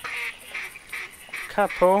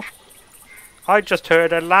 Couple. I just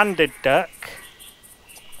heard a landed duck.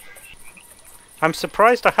 I'm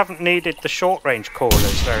surprised I haven't needed the short range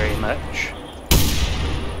callers very much.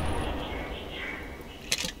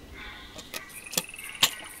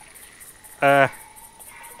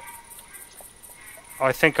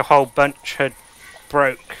 I think a whole bunch had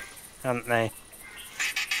broke, hadn't they?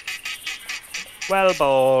 Well,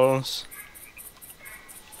 balls.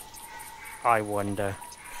 I wonder.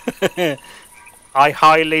 I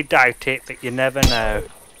highly doubt it, but you never know.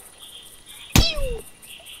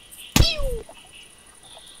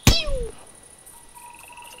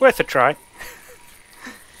 Worth a try.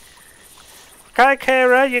 Okay,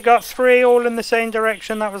 Kira, you got 3 all in the same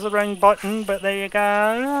direction. That was the wrong button, but there you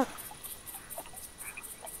go.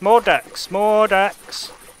 More ducks, more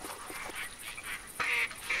ducks.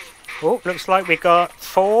 Oh, looks like we got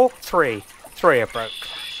 4, 3. 3 are broke.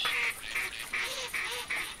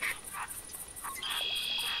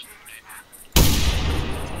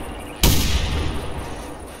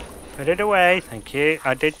 Put it away, thank you.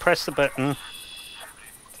 I did press the button.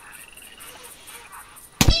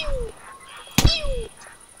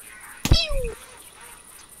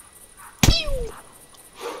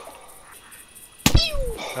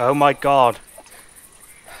 Oh my god.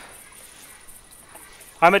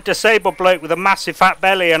 I'm a disabled bloke with a massive fat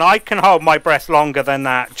belly and I can hold my breath longer than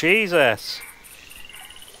that. Jesus.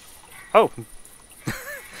 Oh.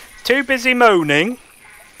 Too busy moaning.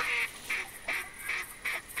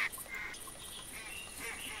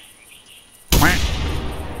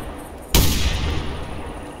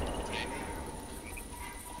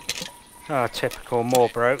 Oh, typical, more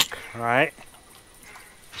broke. Right.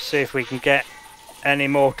 See if we can get any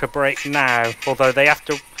more to break now. Although they have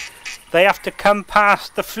to come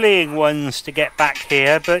past the fleeing ones to get back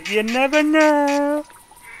here, but you never know.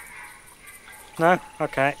 No?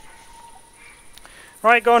 Okay.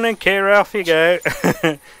 Right, go on then, Kira, off you go.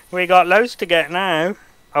 We got loads to get now.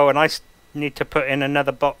 Oh, and I need to put in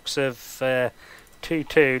another box of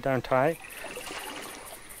 2-2, don't I?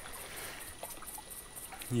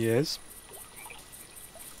 Yes.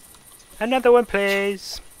 Another one,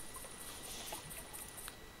 please.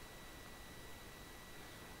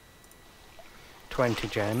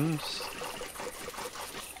 $20 gems.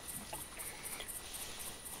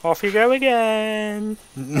 Off you go again.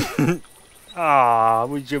 Ah,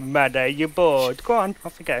 was your mother? You bored? Go on,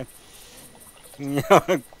 off you go.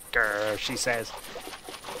 Grr, she says.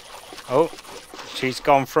 Oh, she's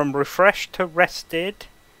gone from refreshed to rested.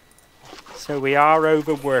 So we are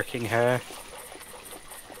overworking her.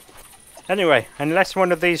 Anyway, unless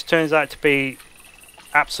one of these turns out to be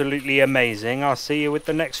absolutely amazing, I'll see you with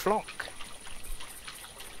the next flock.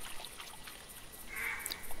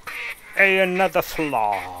 another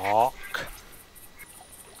flock.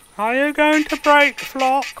 Are you going to break,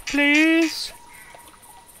 flock, please?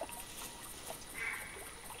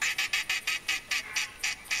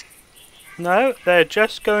 No, they're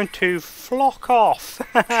just going to flock off.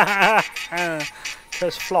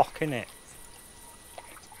 Just flock, innit?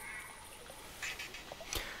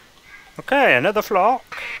 Okay, another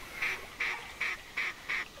flock.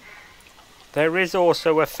 There is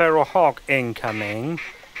also a feral hog incoming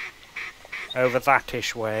over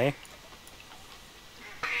that-ish way.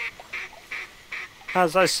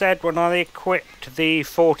 As I said when I equipped the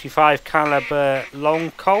 45 caliber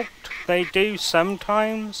long Colt, they do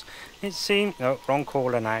sometimes, it seems, no, wrong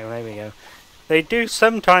caller now, there we go. They do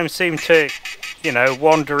sometimes seem to, you know,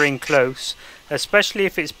 wander in close, especially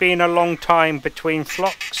if it's been a long time between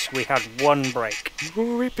flocks. We had one break.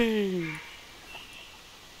 Whippy.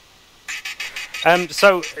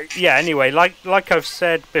 So yeah, anyway, like I've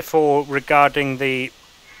said before regarding the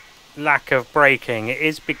lack of breaking, it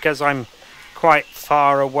is because I'm quite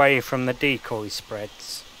far away from the decoy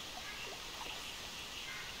spreads.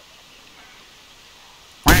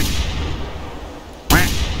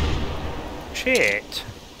 Shit.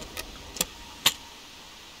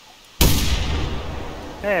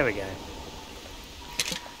 There we go.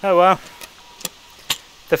 Oh well.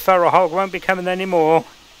 The feral hog won't be coming anymore.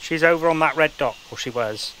 She's over on that red dot, or she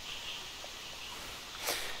was.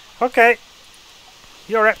 Okay.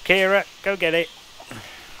 You're up, Kira. Go get it.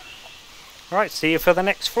 Right, see you for the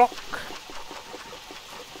next flock.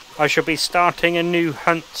 I shall be starting a new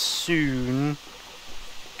hunt soon.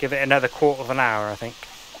 Give it another quarter of an hour, I think.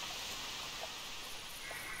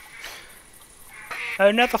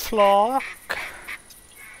 Another flock.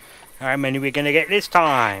 How many are we going to get this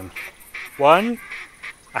time? 1,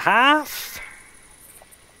 a half.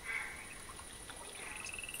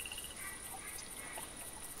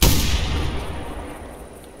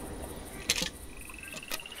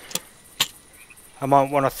 I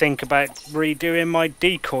might want to think about redoing my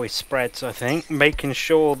decoy spreads, I think. Making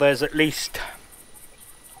sure there's at least...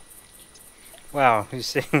 Well, you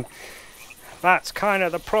see, that's kind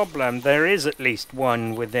of the problem. There is at least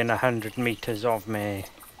one within 100 meters of me.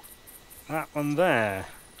 That one there.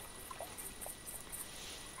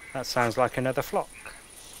 That sounds like another flock.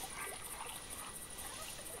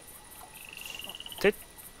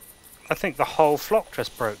 I think the whole flock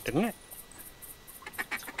just broke, didn't it?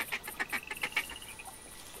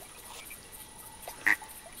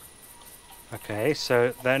 Okay,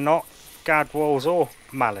 so they're not gadwalls or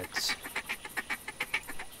mallards.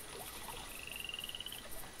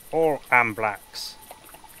 Or amblacks.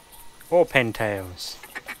 Or pintails.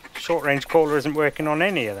 Short range caller isn't working on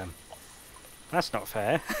any of them. That's not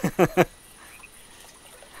fair.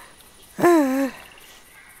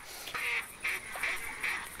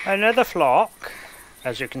 Another flock,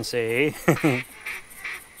 as you can see.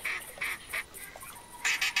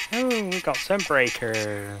 Oh, we got some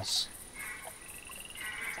breakers.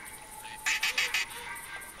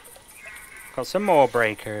 Got some more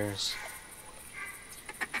breakers.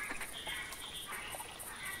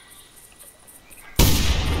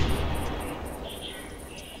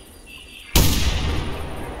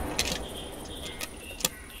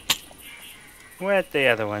 Where'd the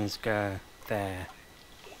other ones go? There.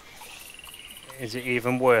 Is it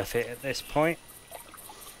even worth it at this point?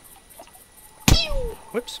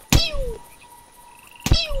 Whoops.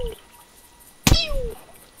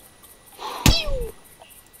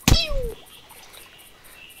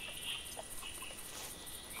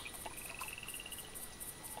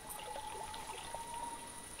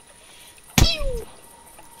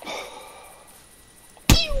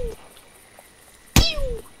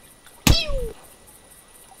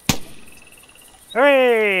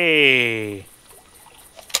 Hooray!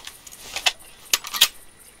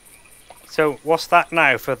 So what's that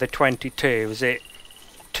now for the 22? Is it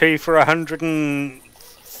 2 for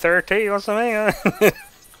 130 or something?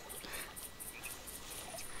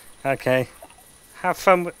 Okay. Have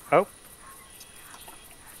fun with... Oh.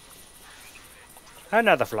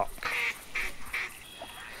 Another flock.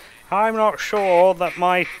 I'm not sure that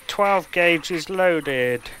my 12 gauge is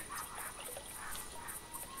loaded.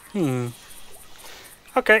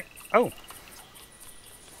 Okay. Oh.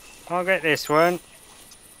 I'll get this one.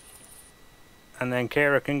 And then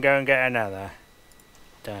Kira can go and get another.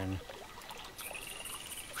 Done.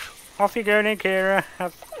 Off you go then, Kira.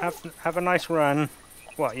 Have a nice run.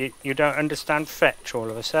 What, you don't understand fetch all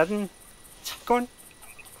of a sudden? Go on.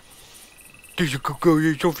 There you go,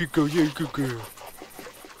 yes, off you go, yeah, go.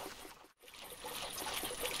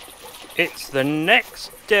 It's the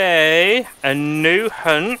next day, a new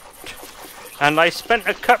hunt. And I spent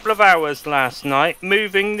a couple of hours last night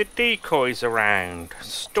moving the decoys around.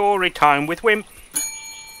 Story time with Wimp.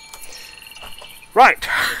 Right.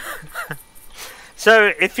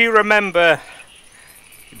 So if you remember,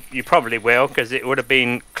 you probably will, because it would have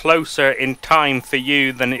been closer in time for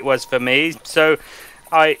you than it was for me. So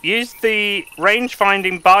I used the range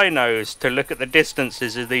finding binos to look at the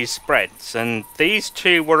distances of these spreads, and these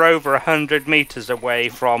two were over 100 meters away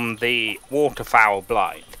from the waterfowl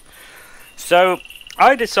blind. So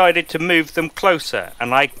I decided to move them closer,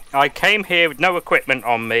 and I came here with no equipment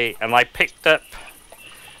on me, and I picked up,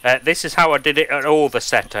 this is how I did it at all the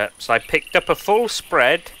setups. I picked up a full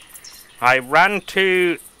spread, I ran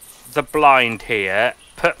to the blind here,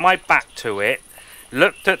 put my back to it,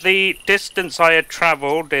 looked at the distance I had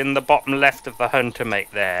travelled in the bottom left of the hunter mate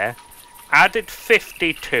there, added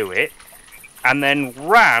 50 to it, and then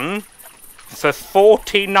ran for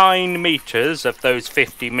 49 meters of those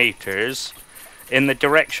 50 meters in the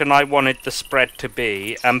direction I wanted the spread to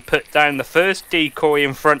be, and put down the first decoy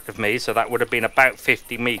in front of me, so that would have been about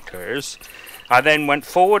 50 meters. I then went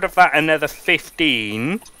forward of that another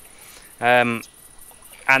 15, and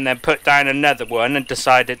then put down another one, and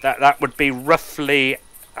decided that that would be roughly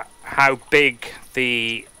how big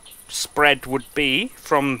the spread would be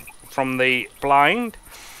from the blind.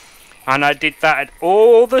 And I did that at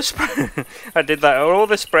all the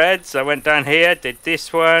spreads. I went down here, did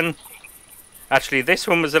this one. Actually, this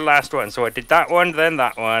one was the last one, so I did that one, then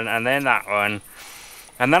that one, and then that one.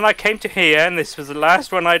 And then I came to here, and this was the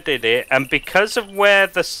last one I did it. And because of where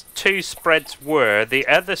the two spreads were, the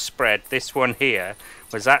other spread, this one here,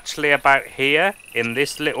 was actually about here in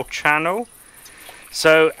this little channel.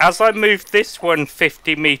 So as I moved this one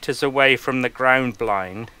 50 meters away from the ground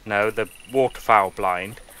blind, no, the waterfowl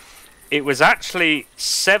blind, it was actually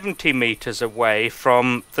 70 meters away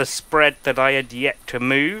from the spread that I had yet to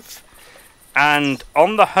move. And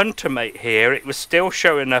on the hunter mate here, it was still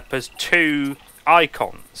showing up as 2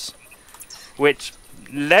 icons, which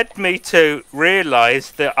led me to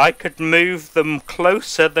realise that I could move them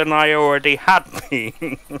closer than I already had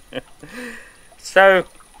been. So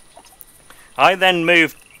I then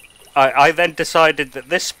moved, I then decided that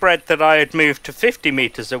this spread that I had moved to 50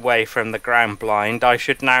 meters away from the ground blind, I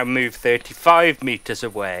should now move 35 meters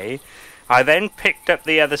away. I then picked up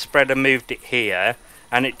the other spread and moved it here,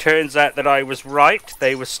 and it turns out that I was right.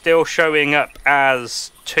 They were still showing up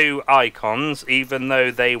as 2 icons, even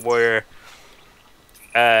though they were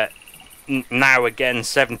now again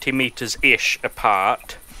 70 meters ish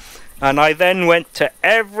apart. And I then went to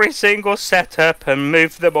every single setup and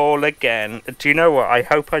moved them all again. Do you know what? I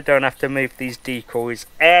hope I don't have to move these decoys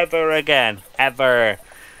ever again. Ever.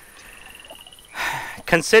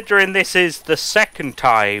 Considering this is the second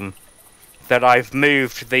time that I've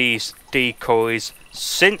moved these decoys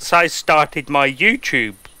since I started my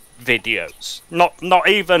YouTube videos. Not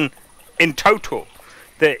even in total.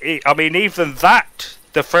 I mean, even that,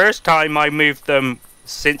 the first time I moved them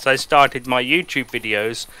since I started my YouTube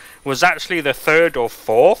videos was actually the 3rd or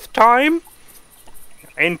 4th time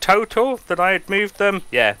in total that I had moved them.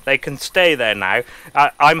 Yeah, they can stay there now.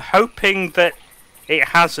 I'm hoping that it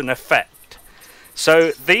has an effect.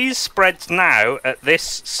 So these spreads now at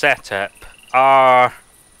this setup are...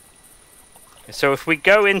 So if we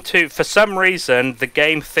go into... For some reason, the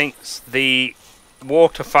game thinks the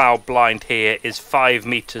waterfowl blind here is 5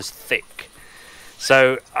 meters thick.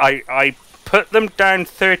 So I put them down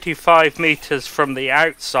 35 meters from the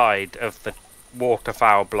outside of the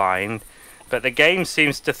waterfowl blind, but the game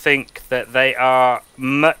seems to think that they are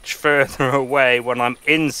much further away when I'm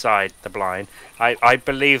inside the blind. I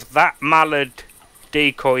believe that Mallard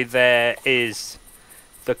decoy there is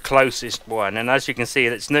the closest one, and as you can see,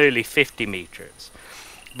 it's nearly 50 meters.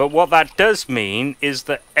 But what that does mean is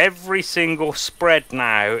that every single spread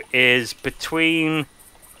now is between,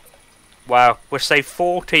 well, we'll say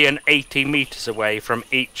 40 and 80 meters away from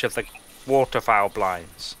each of the waterfowl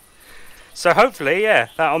blinds. So hopefully, yeah,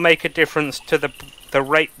 that'll make a difference to the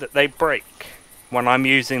rate that they break when I'm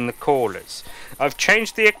using the callers. I've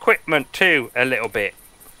changed the equipment too a little bit.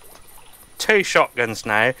 2 shotguns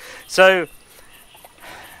now. So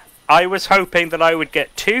I was hoping that I would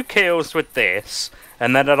get 2 kills with this,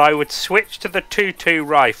 and then that I would switch to the 2.2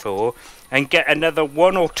 rifle and get another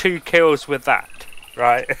 1 or 2 kills with that,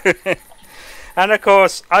 right? And of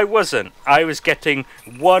course, I wasn't. I was getting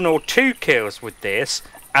 1 or 2 kills with this,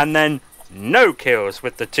 and then no kills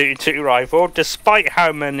with the 2.2 rifle, despite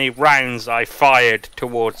how many rounds I fired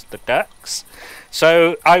towards the ducks.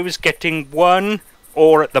 So I was getting 1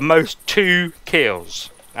 or at the most 2 kills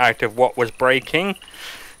out of what was breaking.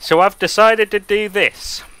 So I've decided to do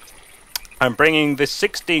this. I'm bringing the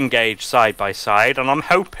 16 gauge side by side, and I'm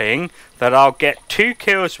hoping that I'll get 2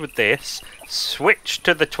 kills with this, switch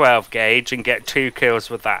to the 12 gauge and get 2 kills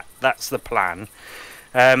with that. That's the plan.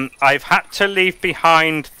 I've had to leave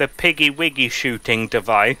behind the Piggy Wiggy shooting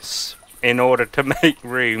device in order to make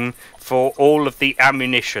room for all of the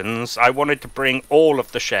ammunitions. I wanted to bring all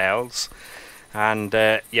of the shells, and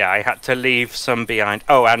yeah, I had to leave some behind.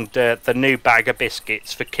 Oh, and the new bag of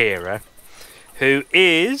biscuits for Kira, who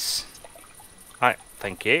is...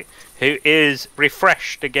 thank you. Who is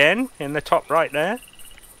refreshed again in the top right there.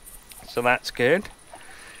 So that's good.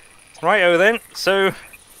 Righto then. So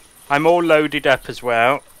I'm all loaded up as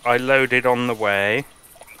well. I loaded on the way.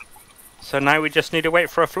 So now we just need to wait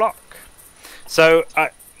for a flock. So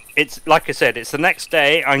it's like I said, it's the next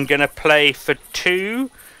day. I'm going to play for two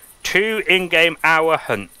in-game hour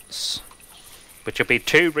hunts, which will be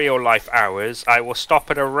 2 real-life hours. I will stop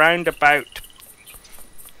at around about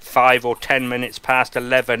 5 or 10 minutes past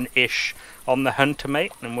 11-ish on the Hunter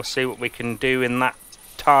mate, and we'll see what we can do in that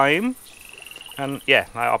time. And yeah,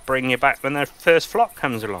 I'll bring you back when the first flock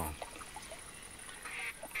comes along.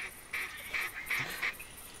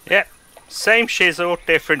 Yep, same shizzle,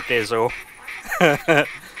 different dizzle.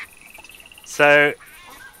 So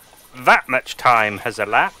that much time has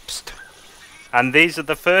elapsed, and these are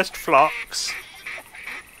the first flocks.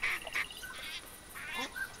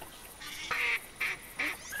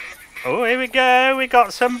 Oh, here we go, we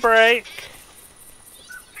got some break.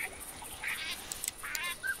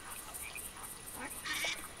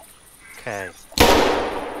 Okay.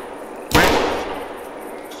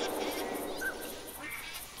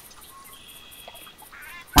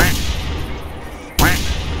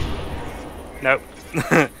 Nope.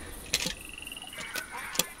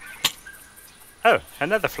 Oh,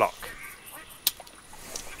 another flock.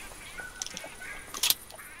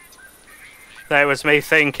 There was me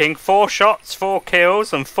thinking 4 shots, 4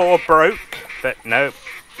 kills, and 4 broke, but nope.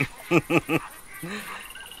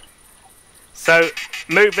 So,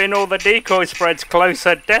 moving all the decoy spreads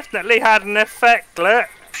closer definitely had an effect, look.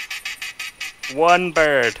 1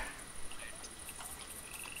 bird.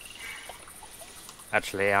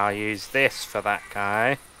 Actually, I'll use this for that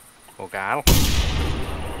guy, or gal.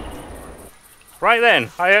 Right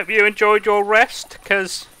then, I hope you enjoyed your rest,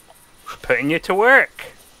 because putting you to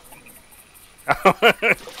work.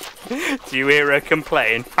 Do you hear her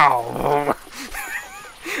complain? Oh,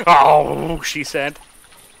 oh, she said.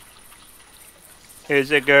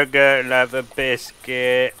 Here's a good girl, love a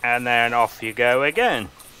biscuit, and then off you go again.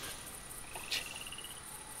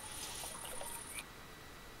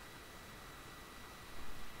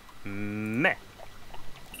 Meh.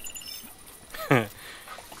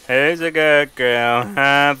 Here's a good girl,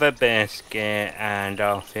 have a biscuit, and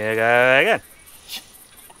off you go again.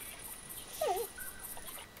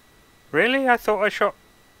 Really? I thought I shot...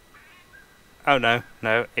 Oh no,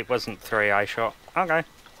 no, it wasn't 3 I shot. Okay.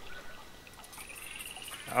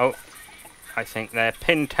 Oh, I think they're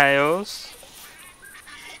pintails.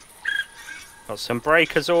 Got some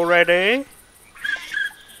breakers already.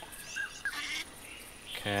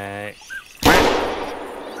 Okay.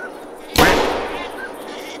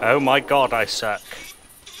 Oh my god, I suck.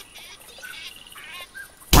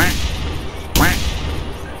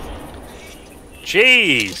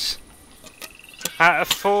 Jeez! Out of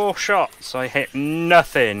 4 shots, I hit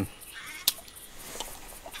nothing.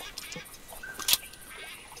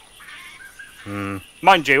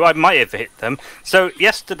 Mind you, I might have hit them. So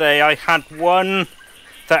yesterday I had one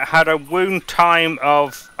that had a wound time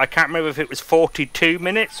of, I can't remember if it was 42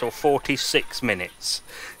 minutes or 46 minutes.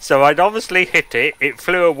 So I'd obviously hit it, it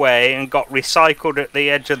flew away and got recycled at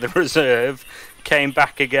the edge of the reserve, came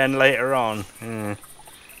back again later on.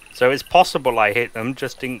 So it's possible I hit them,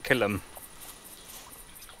 just didn't kill them.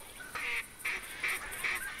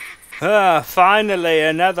 Ah, finally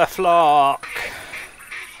another flock.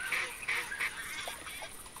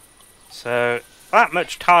 So that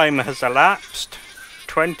much time has elapsed.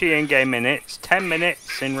 20 in-game minutes, 10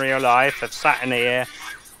 minutes in real life. I've sat in here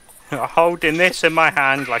holding this in my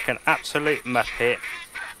hand like an absolute muppet.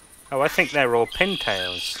 Oh, I think they're all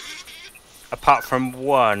pintails. Apart from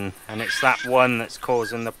one, and it's that one that's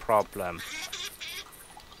causing the problem.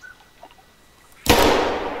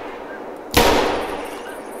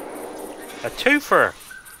 A two-fer.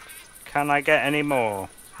 Can I get any more?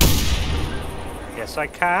 Yes, I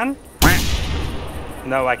can.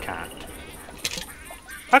 No, I can't.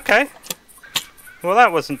 Okay. Well,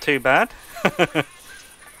 that wasn't too bad.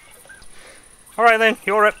 Alright then,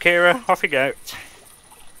 you're up, Kira. Off you go.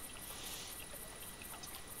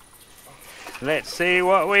 Let's see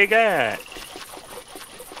what we get.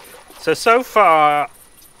 So far,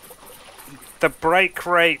 the break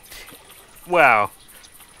rate, well,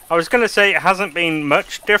 I was going to say it hasn't been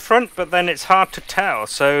much different, but then it's hard to tell.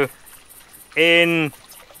 So if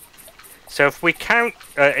we count,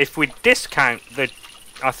 if we discount the,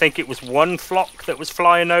 I think it was one flock that was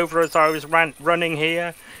flying over as I was running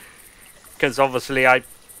here, because obviously I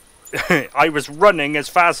was running as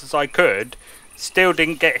fast as I could, still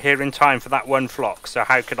didn't get here in time for that one flock. So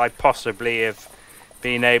how could I possibly have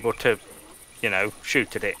been able to, you know,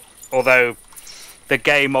 shoot at it? Although the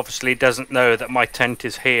game obviously doesn't know that my tent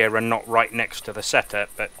is here and not right next to the setup,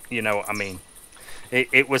 but you know what I mean.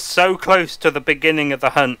 It was so close to the beginning of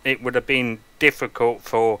the hunt, it would have been difficult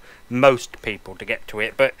for most people to get to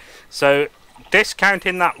it. But so,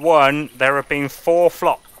 discounting that one, there have been 4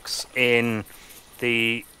 flocks in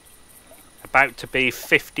the about to be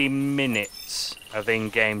 50 minutes of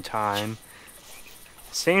in-game time.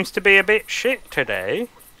 Seems to be a bit shit today.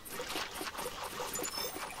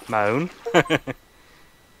 Moan.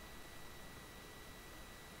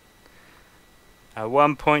 A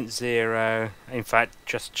 1.0, in fact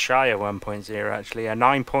just shy of 1.0 actually, a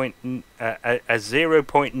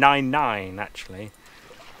 0.99 actually,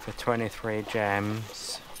 for 23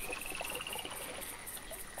 gems.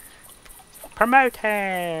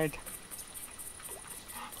 Promoted!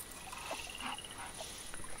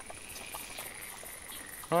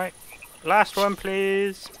 Right, last one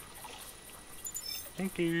please.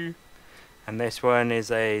 Thank you. And this one is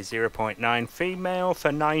a 0.9 female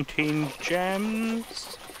for 19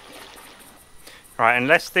 gems. Right,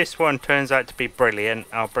 unless this one turns out to be brilliant,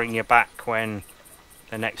 I'll bring you back when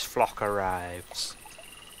the next flock arrives.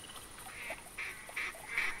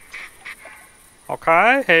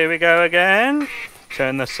 Okay, here we go again.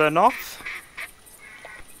 Turn the sun off.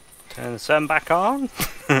 Turn the sun back on.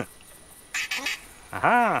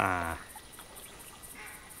 Aha!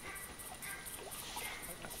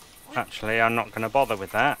 Actually, I'm not going to bother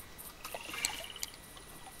with that.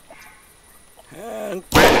 And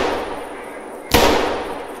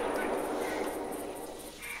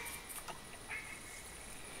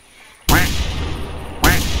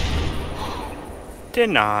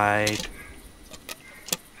denied.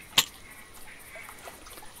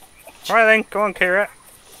 Right then, go on, Kira.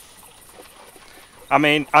 I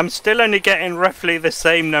mean, I'm still only getting roughly the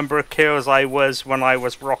same number of kills I was when I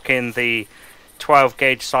was rocking the 12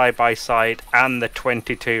 gauge side-by-side and the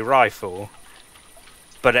 22 rifle,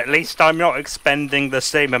 but at least I'm not expending the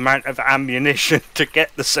same amount of ammunition to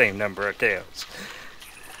get the same number of kills.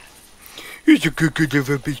 If you're good,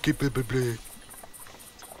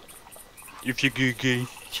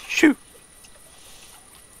 shoot.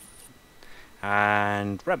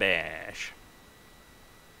 And rubbish.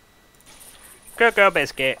 Go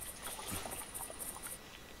biscuit.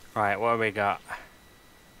 Right, what have we got?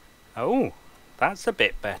 Oh, that's a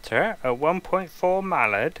bit better. A 1.4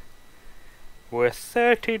 Mallard worth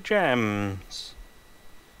 30 gems.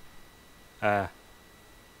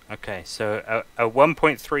 Okay, so a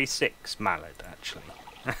 1.36 Mallard actually.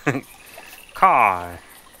 Car.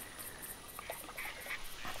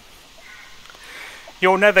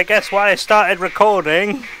 You'll never guess why I started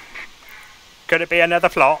recording. Could it be another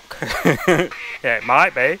flock? Yeah, it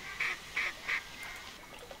might be.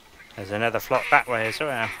 There's another flock that way as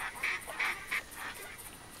well.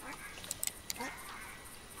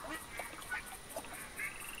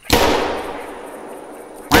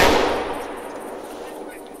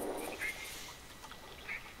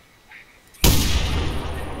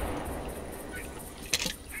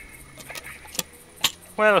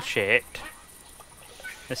 Well, shit.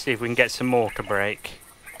 Let's see if we can get some more to break.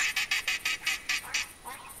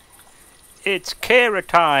 It's Kira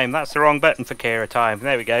time! That's the wrong button for Kira time.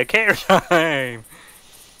 There we go, Kira time!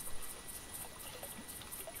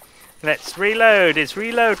 Let's reload, it's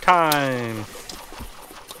reload time!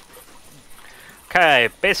 Okay,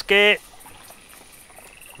 biscuit.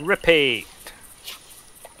 Repeat.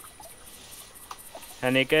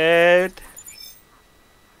 Any good?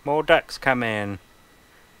 More ducks come in.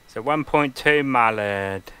 So 1.2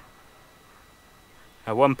 Mallard.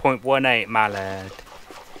 A 1.18 Mallard.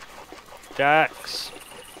 Ducks.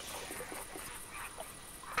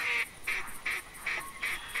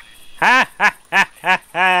 Ha ha ha ha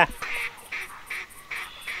ha.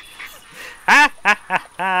 Ha ha ha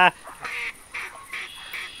ha.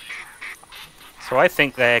 So I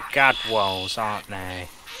think they're gadwalls, aren't they?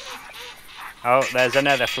 Oh, there's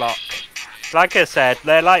another flock. Like I said,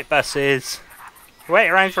 they're like buses. You wait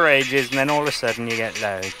around for ages and then all of a sudden you get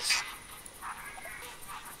loads.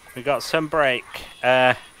 We got some break.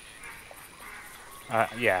 Yeah,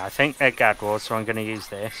 I think they're gadwalls, so I'm going to use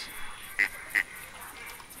this.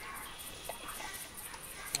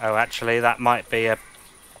 Oh, actually, that might be a...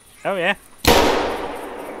 Oh, yeah.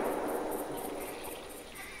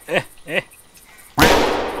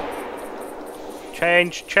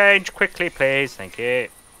 Change quickly, please. Thank you.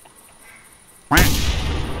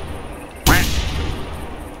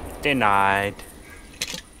 Denied.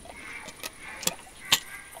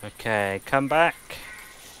 Okay, come back.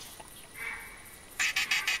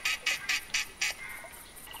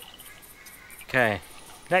 Okay.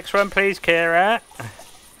 Next one, please, Kira.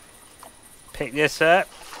 Pick this up.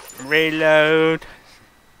 Reload.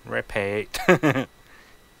 Repeat.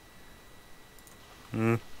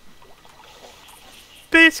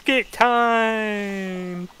 Biscuit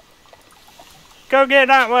time! Go get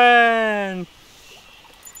that one!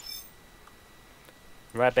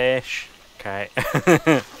 Rubbish. Okay.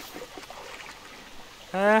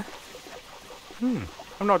 I'm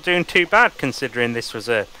not doing too bad considering this was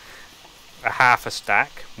a half a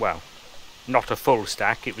stack. Well, not a full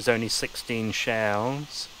stack, it was only 16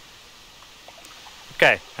 shells.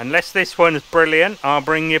 Okay, unless this one's brilliant, I'll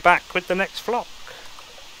bring you back with the next flock.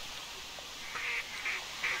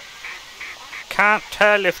 Can't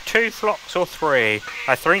tell if 2 flocks or 3.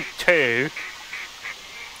 I think 2.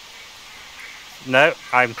 No,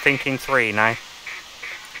 I'm thinking 3 now.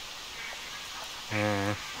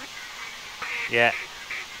 Yeah,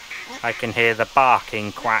 I can hear the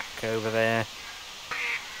barking quack over there.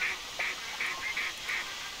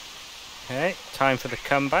 Okay, time for the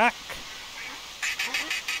comeback.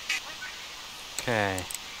 Okay.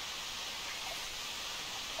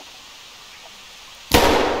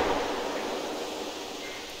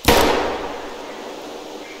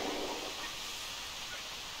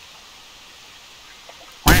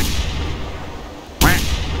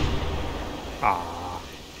 Ah.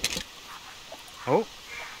 Oh.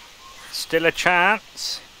 Still a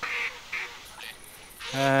chance.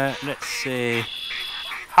 Let's see.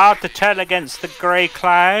 Hard to tell against the grey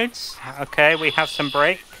clouds. Okay, we have some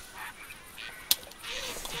break.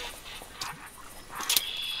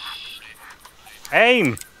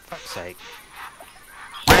 Aim! Fuck's sake.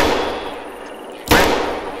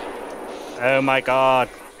 Oh my god.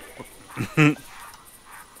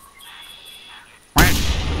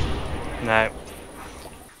 No.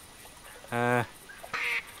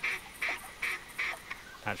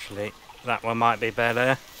 Actually, that one might be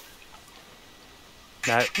better.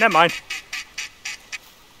 No, never mind.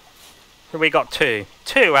 So we got 2.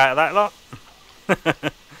 2 out of that lot.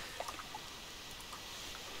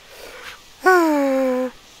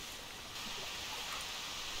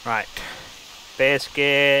 Right.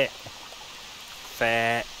 Biscuit.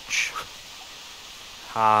 Fetch.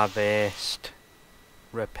 Harvest.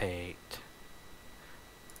 Repeat.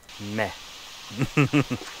 Meh.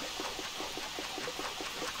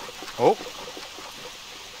 Oh.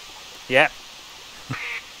 Yep.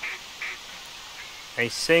 A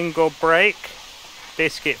single break.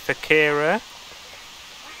 Biscuit for Kira.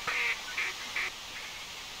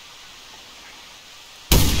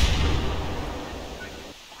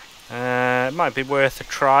 It might be worth a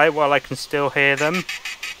try while I can still hear them.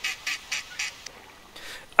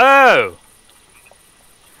 Oh!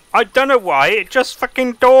 I don't know why, it just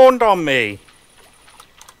fucking dawned on me.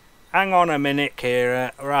 Hang on a minute,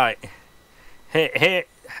 Kira. Right.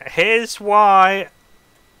 Here's why.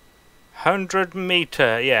 100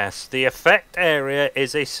 meter, yes. The effect area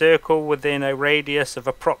is a circle within a radius of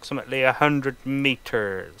approximately 100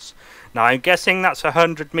 meters. Now I'm guessing that's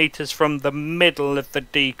 100 meters from the middle of the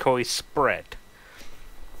decoy spread.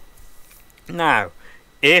 Now,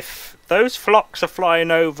 if those flocks are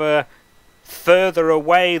flying over further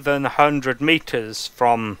away than 100 meters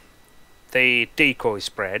from the decoy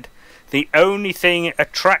spread, the only thing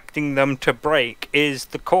attracting them to break is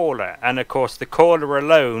the caller, and of course the caller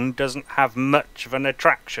alone doesn't have much of an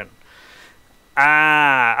attraction.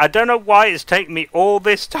 I don't know why it's taken me all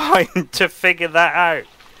this time to figure that out.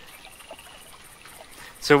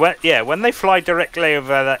 So when they fly directly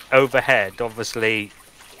over overhead, obviously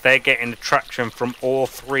they're getting attraction from all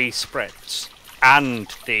 3 spreads and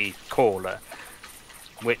the caller,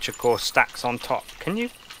 which of course stacks on top. Can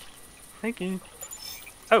you? Thank you.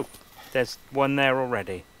 Oh, there's one there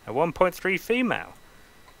already. A 1.3 female.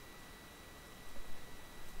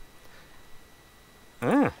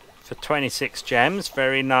 For 26 gems,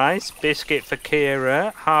 very nice. Biscuit for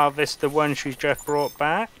Kira. Harvest the one she's just brought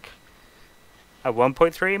back. A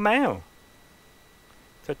 1.3 male.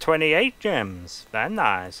 For 28 gems. Very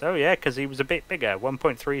nice. Oh yeah, because he was a bit bigger.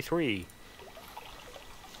 1.33.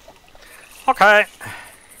 Okay.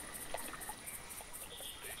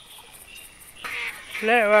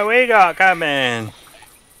 Look what we got coming.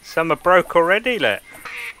 Some are broke already, look.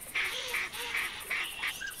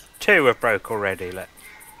 two have broke already, look.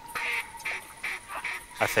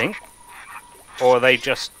 I think. Or are they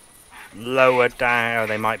just lower down? Oh,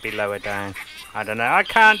 they might be lower down. I don't know. I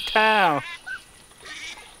can't tell.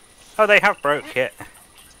 Oh, they have broke it.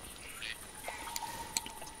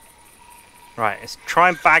 Right, let's try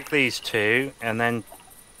and bag these two and then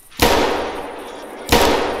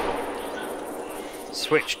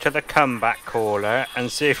switch to the comeback caller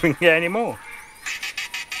and see if we can get any more.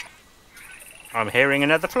 I'm hearing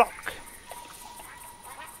another flock.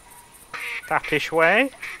 That-ish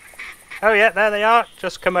way. Oh yeah, there they are.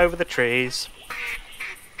 Just come over the trees.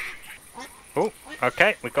 Oh,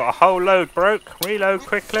 okay. We've got a whole load broke. Reload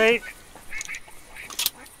quickly.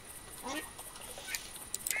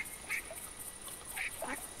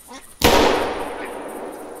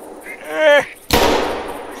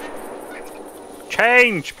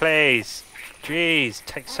 Change, please. Jeez,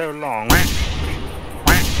 takes so long.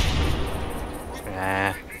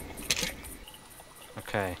 Yeah.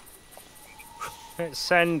 Okay. Let's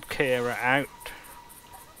send Kira out.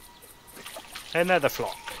 Another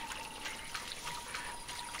flock.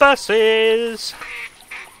 Buses!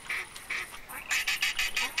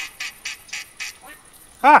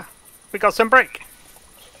 Ah! We got some break.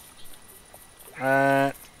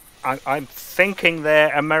 I'm thinking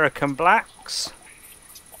they're American blacks.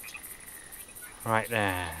 Right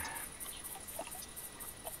there.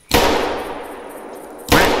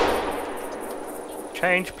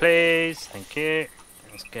 Change, please. Thank you.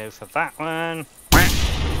 Let's go for that one.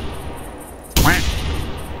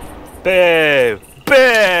 Boo!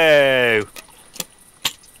 Boo!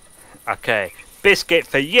 Okay. Biscuit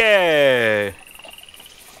for you!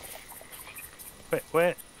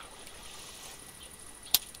 Wait,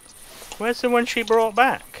 where's the one she brought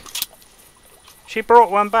back? She brought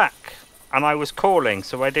one back, and I was calling,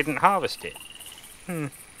 so I didn't harvest it.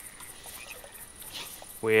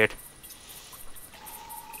 Weird.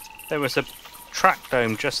 There was a track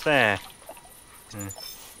dome just there.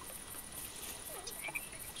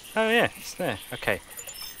 Oh yeah, it's there. Okay.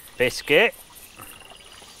 Biscuit.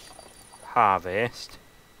 Harvest.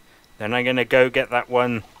 Then I'm going to go get that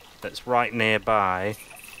one that's right nearby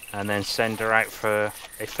and then send her out for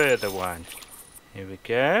a further one. Here we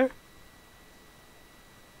go.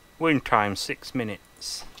 Wound time 6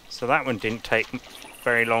 minutes. So that one didn't take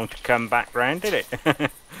very long to come back round, did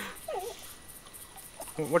it?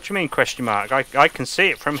 What do you mean, question mark? I can see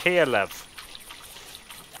it from here, love.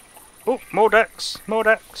 Oh, more ducks, more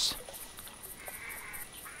ducks.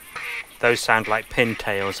 Those sound like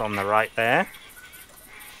pintails on the right there.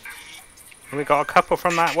 We got a couple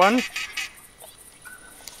from that one.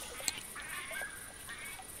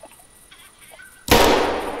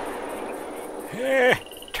 Here,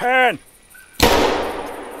 turn.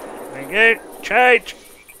 Thank you. Change.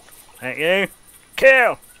 Thank you.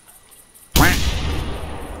 Kill.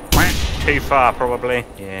 Too far, probably.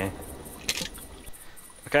 Yeah.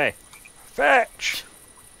 Okay. Fetch.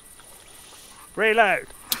 Reload.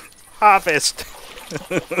 Harvest.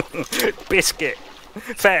 Biscuit.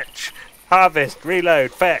 Fetch. Harvest.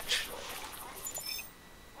 Reload. Fetch.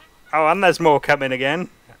 Oh, and there's more coming again.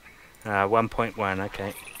 1.1.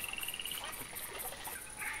 Okay.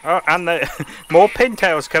 Oh, and the more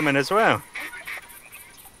pintails coming as well.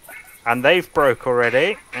 And they've broke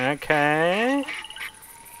already. Okay.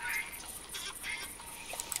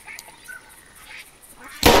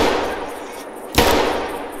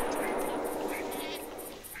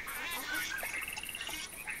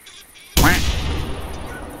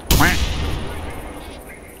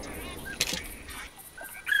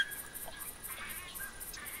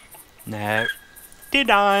 No.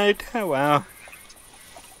 Denied. Oh well.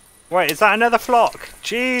 Wait, is that another flock?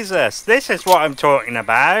 Jesus, this is what I'm talking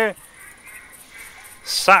about.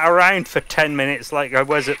 Sat around for 10 minutes like I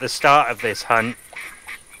was at the start of this hunt.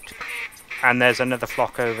 And there's another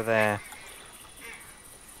flock over there.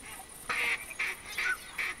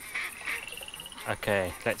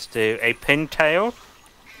 Okay, let's do a pintail.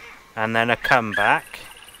 And then a comeback.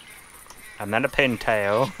 And then a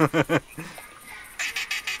pintail.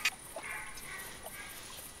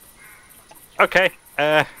 Okay,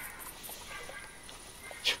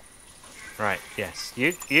 right, yes.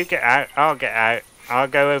 You get out, I'll get out. I'll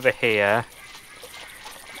go over here.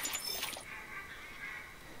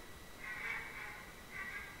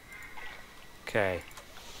 Okay.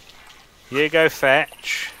 You go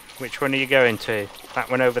fetch. Which one are you going to?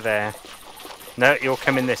 That one over there. No, you're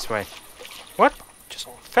coming this way. What? Just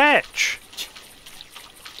fetch.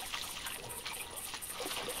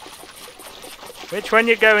 Which one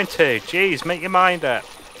you going to? Jeez, make your mind up.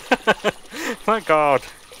 My God.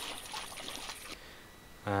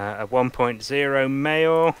 A 1.0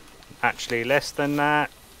 male. Actually, less than that.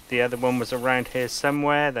 The other one was around here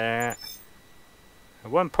somewhere. There. A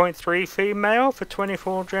 1.3 female for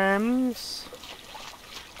 24 gems.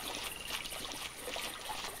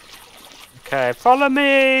 Okay, follow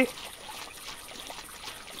me!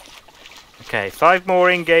 Okay, 5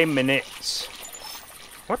 more in-game minutes.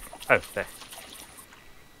 What? Oh, there.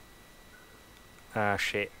 Ah,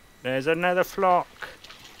 shit. There's another flock.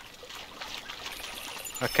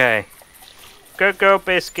 Okay. Good girl,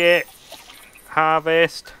 biscuit.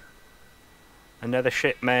 Harvest. Another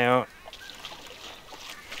shit male.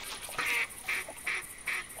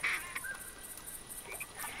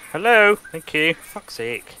 Hello. Thank you. Fuck's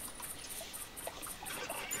sake.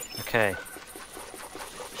 Okay.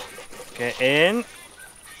 Get in.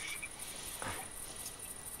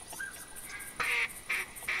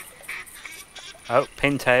 Oh,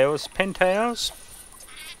 pintails. Pintails.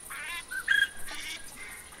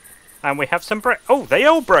 And we have some oh, they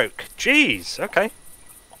all broke. Jeez. Okay.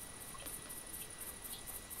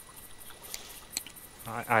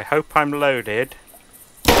 I hope I'm loaded.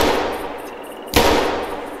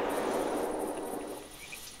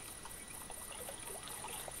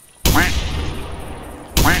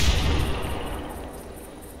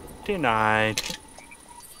 Denied.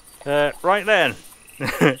 Right then.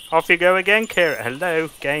 Off you go again, Kira. Hello,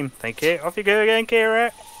 game. Thank you. Off you go again,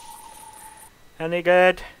 Kira. Any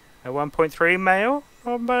good? A 1.3 male.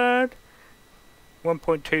 Not bad.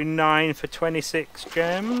 1.29 for 26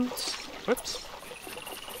 gems. Whoops.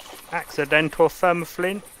 Accidental thumb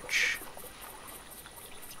flinch.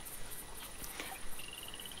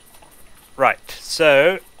 Right,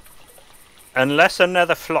 so unless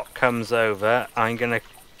another flock comes over, I'm going to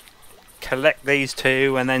collect these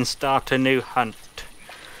two and then start a new hunt.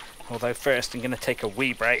 Although first I'm going to take a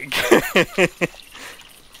wee break.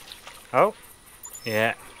 Oh,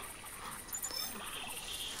 yeah.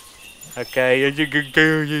 Okay, you can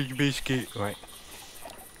go, you biscuit. Right.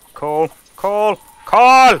 Call, call,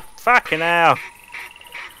 call! Fucking hell.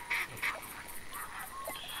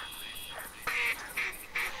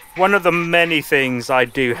 One of the many things I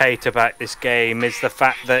do hate about this game is the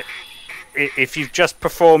fact that if you've just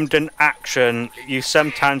performed an action, you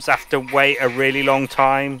sometimes have to wait a really long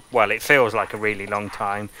time. Well, it feels like a really long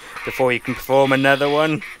time before you can perform another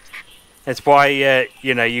one. That's why,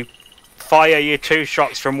 you know, you fire your 2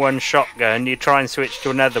 shots from one shotgun, you try and switch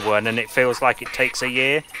to another one, and it feels like it takes a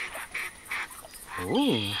year.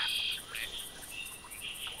 Ooh.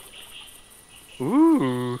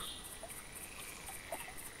 Ooh.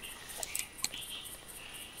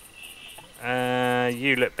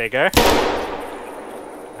 You look bigger.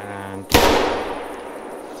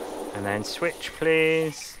 And then switch,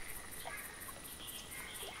 please.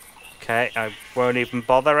 Okay, I won't even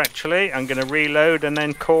bother actually. I'm going to reload and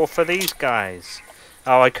then call for these guys.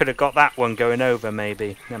 Oh, I could have got that one going over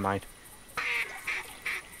maybe. Never mind.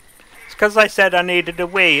 It's because I said I needed a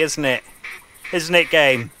Wii, isn't it? Isn't it,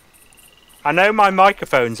 game? I know my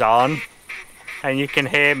microphone's on. And you can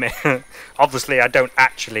hear me. Obviously, I don't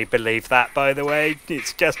actually believe that, by the way.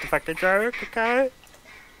 It's just a fucking joke, okay?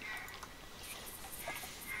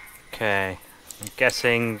 Okay. I'm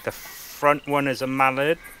guessing the front one is a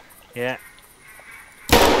Mallard. Yeah.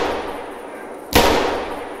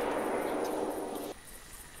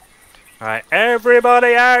 Alright,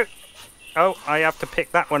 everybody out! Oh, I have to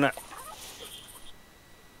pick that one up.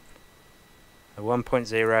 A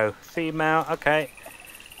 1.0 female, okay.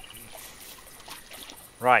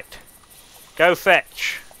 Right. Go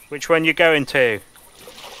fetch. Which one you going to?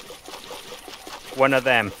 One of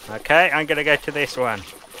them. Okay, I'm going to go to this one.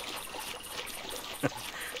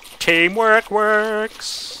 Teamwork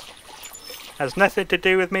works. Has nothing to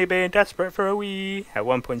do with me being desperate for a Wii. A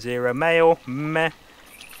 1.0 male. Meh.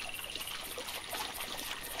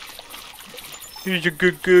 He's a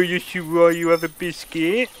good girl. Yes, you are. You have a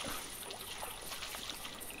biscuit.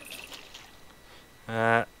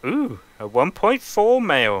 Ooh, a 1.4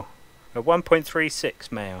 male. A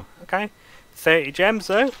 1.36 male. Okay. 30 gems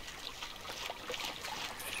though.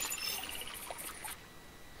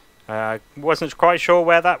 Wasn't quite sure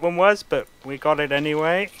where that one was, but we got it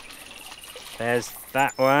anyway. There's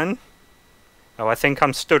that one. Oh, I think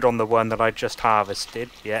I'm stood on the one that I just harvested.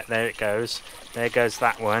 Yeah, there it goes. There goes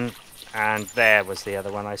that one. And there was the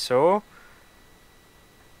other one I saw.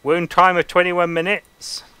 Wound time of 21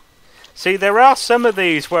 minutes. See, there are some of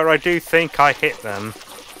these where I do think I hit them.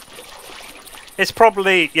 It's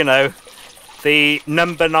probably, you know, the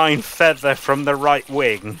number 9 feather from the right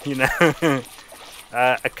wing, you know.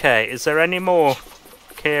 Okay, is there any more?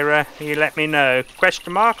 Kira, you let me know.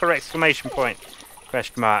 Question mark or exclamation point?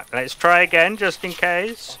 Question mark. Let's try again, just in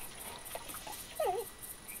case.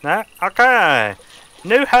 No? Okay.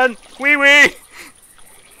 New hunt. Wee wee.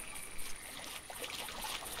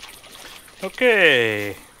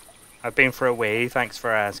 Okay. I've been for a wee, thanks for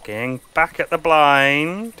asking. Back at the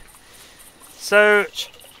blind. So,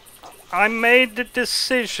 I made the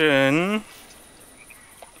decision.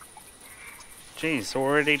 Jeez,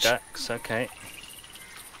 already ducks, okay.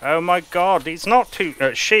 Oh my god, it's not too...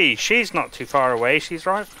 she's not too far away, she's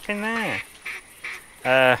right fucking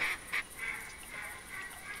there.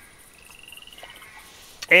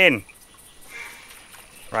 In.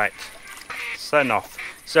 Right. Son off.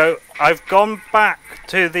 So, I've gone back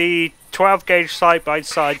to the 12 gauge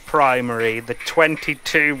side-by-side primary, the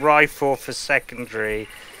 22 rifle for secondary,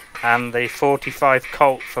 and the 45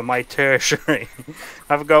 Colt for my tertiary.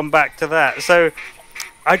 I've gone back to that. So,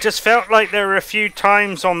 I just felt like there were a few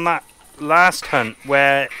times on that last hunt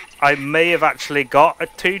where I may have actually got a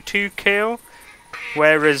 2-2 kill,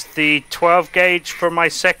 whereas the 12 gauge for my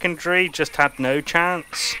secondary just had no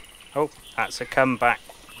chance. Oh, that's a comeback.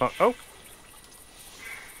 Oh.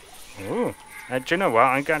 Ooh. Do you know what?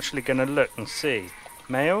 I'm actually going to look and see.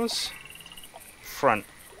 Males, front,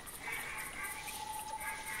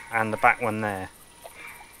 and the back one there.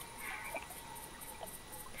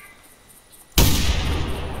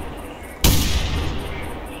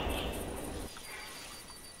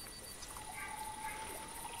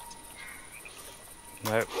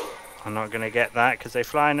 Nope, I'm not going to get that because they're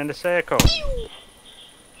flying in a circle.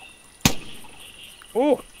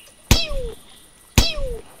 Ooh!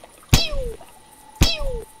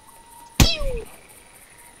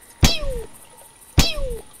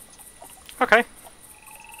 Okay.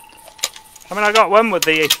 I mean, I got one with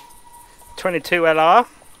the 22 LR.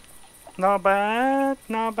 Not bad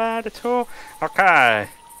at all. Okay.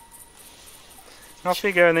 Off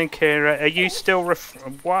you go then, Kira. Are you still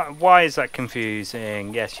why is that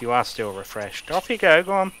confusing? Yes, you are still refreshed. Off you go,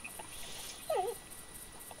 go on.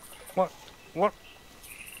 What?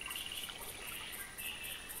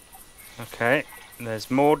 Okay,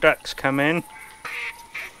 there's more ducks coming.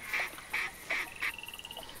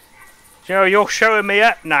 Joe, you're showing me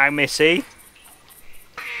up now, Missy.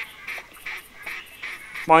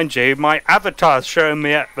 Mind you, my avatar's showing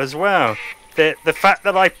me up as well. The fact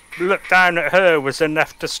that I looked down at her was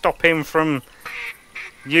enough to stop him from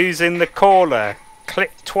using the caller.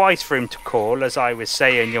 Click twice for him to call, as I was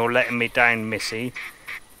saying, you're letting me down, Missy.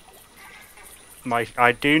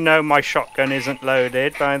 I do know my shotgun isn't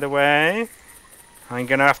loaded, by the way. I'm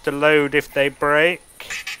going to have to load if they break.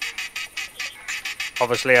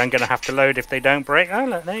 Obviously, I'm going to have to load if they don't break. Oh,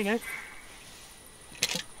 look, there you go.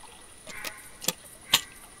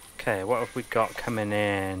 Okay, what have we got coming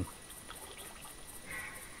in?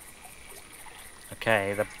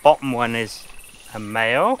 Okay, the bottom one is a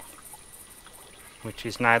male, which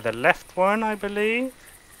is now the left one, I believe.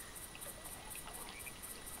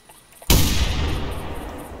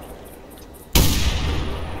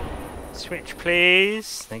 Switch,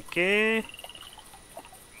 please. Thank you.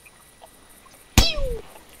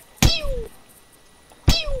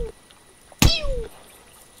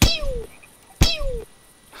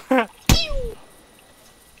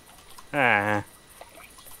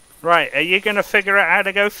 Right, are you going to figure out how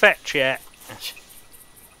to go fetch yet?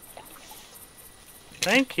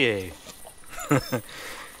 Thank you.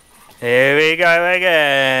 Here we go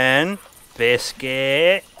again.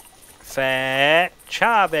 Biscuit, fetch,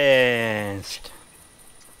 harvest.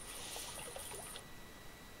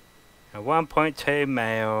 A 1.2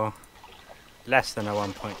 male. Less than a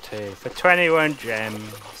 1.2 for 21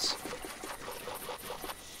 gems.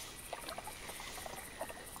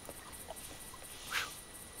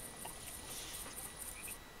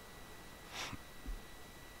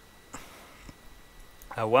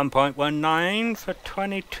 A 1.19 for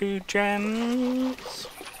 22 gems.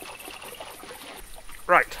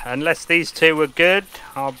 Right, unless these two were good,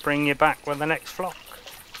 I'll bring you back with the next flock.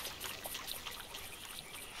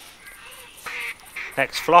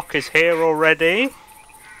 Next flock is here already.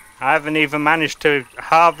 I haven't even managed to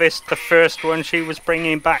harvest the first one she was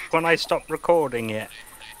bringing back when I stopped recording yet.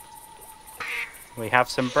 We have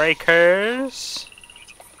some breakers.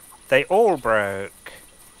 They all broke.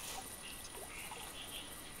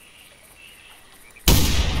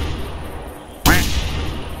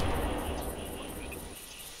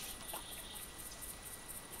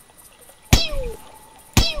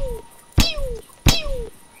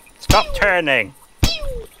 Stop turning!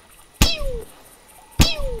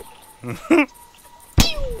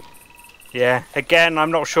 Yeah, again, I'm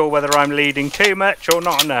not sure whether I'm leading too much or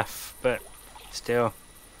not enough, but still.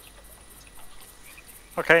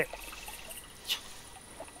 Okay.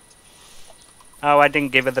 Oh, I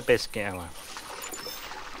didn't give her the biscuit. Oh, well.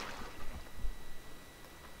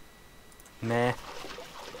 Meh.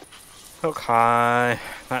 Okay,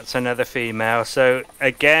 that's another female. So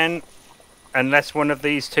again, unless one of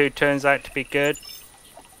these two turns out to be good,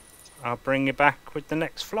 I'll bring you back with the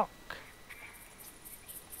next flock.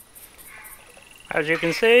 As you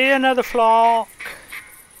can see, another flock.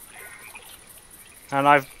 And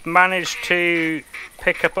I've managed to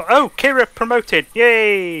pick up... Oh, Kira promoted!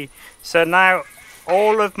 Yay! So now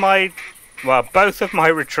all of my... Well, both of my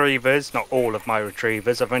retrievers, not all of my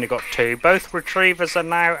retrievers, I've only got two. Both retrievers are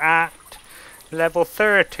now at level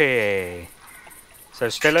 30. So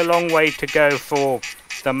still a long way to go for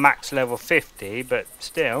the max level 50, but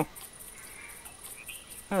still.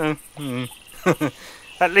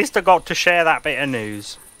 At least I got to share that bit of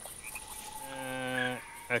news.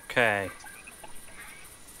 Okay.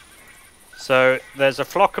 So there's a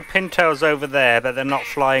flock of pintails over there, but they're not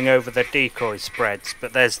flying over the decoy spreads.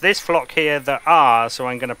 But there's this flock here that are, so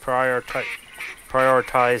I'm going to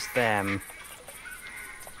prioritize them.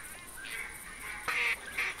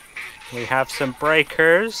 We have some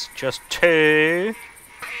breakers, just 2.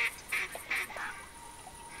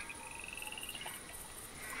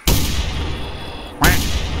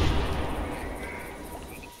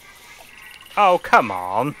 Oh, come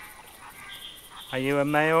on. Are you a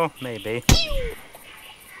male? Maybe.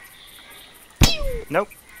 Nope.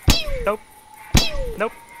 Nope.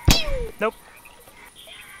 Nope. Nope.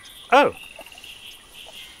 Oh.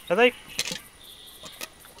 Are they...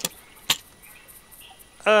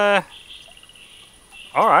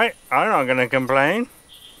 Alright, I'm not going to complain.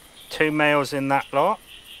 2 males in that lot.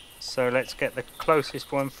 So let's get the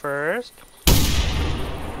closest one first.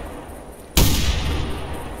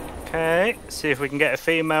 Okay, see if we can get a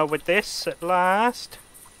female with this at last.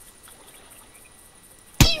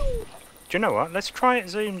 Do you know what? Let's try it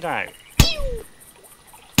zoomed out.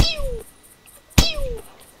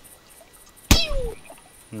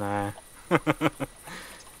 Nah.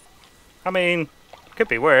 I mean, could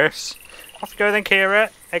be worse. Off you go then, Kira,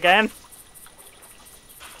 again.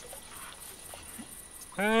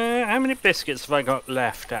 How many biscuits have I got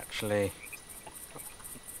left, actually?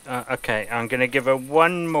 Okay, I'm going to give her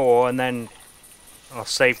one more and then I'll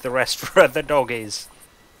save the rest for other doggies.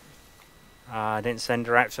 I didn't send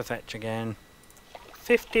her out for fetch again.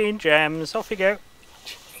 15 gems, off you go.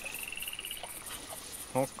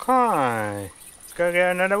 Okay, let's go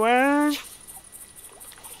get another one.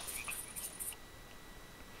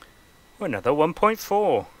 Another 1.4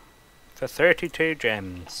 for 32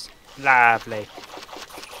 gems. Lovely.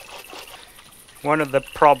 One of the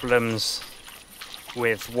problems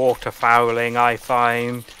with waterfowling, I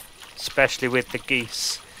find, especially with the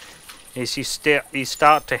geese, is you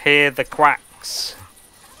start to hear the quacks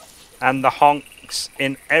and the honks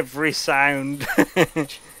in every sound.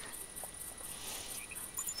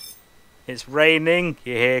 It's raining,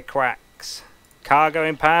 you hear quacks. Car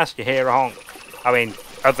going past, you hear a honk. I mean,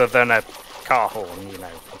 other than a car horn, you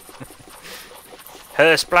know.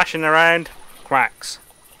 Her splashing around, quacks.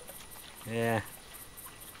 Yeah.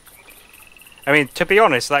 I mean, to be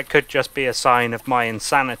honest, that could just be a sign of my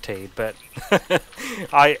insanity, but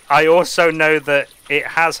I also know that it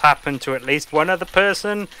has happened to at least one other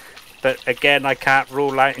person, but again, I can't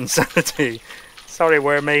rule out insanity. Sorry,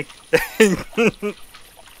 Wormy.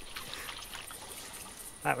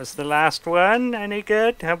 That was the last one. Any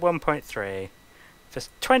good? I have 1.3. For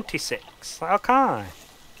 26. Okay.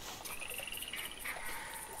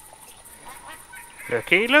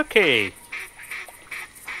 Looky, looky.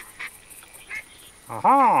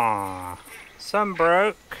 Aha! Some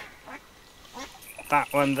broke.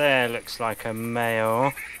 That one there looks like a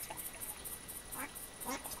male.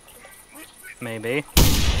 Maybe.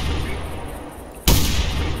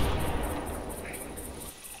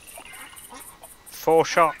 Four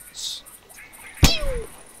shots.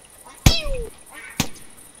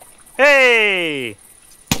 Hey!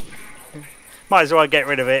 Might as well get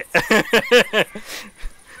rid of it.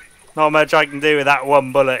 Not much I can do with that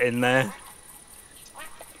one bullet in there.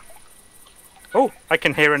 Oh, I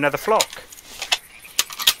can hear another flock.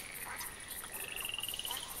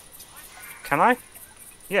 Can I?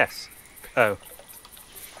 Yes. Oh.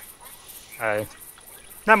 Oh.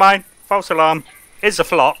 Never mind. False alarm. Is a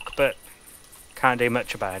flock, but can't do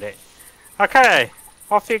much about it. Okay.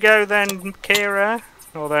 Off you go then, Kira.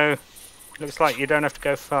 Although, looks like you don't have to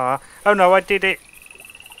go far. Oh no, I did it.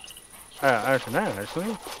 I don't know,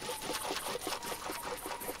 actually.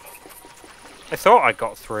 I thought I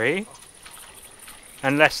got 3.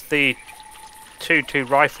 Unless the 2-2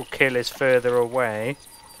 rifle kill is further away.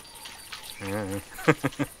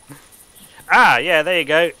 Ah, yeah, there you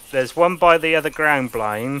go. There's one by the other ground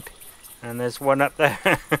blind. And there's one up there.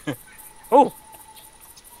 Oh!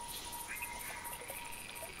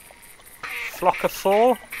 flock of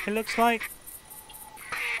 4, it looks like.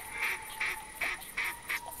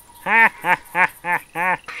 Ha ha ha ha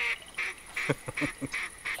ha.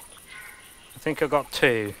 I think I got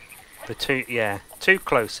 2. The 2, yeah, 2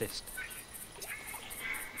 closest.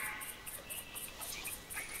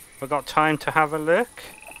 We've got time to have a look.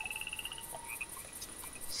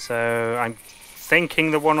 So I'm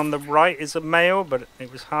thinking the one on the right is a male, but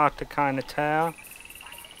it was hard to kind of tell.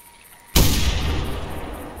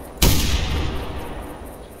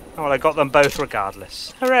 Oh, well, I got them both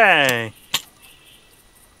regardless. Hooray!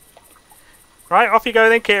 Right, off you go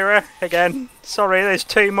then, Kira. Again. Sorry, there's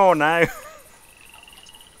 2 more now.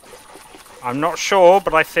 I'm not sure,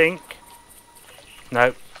 but I think...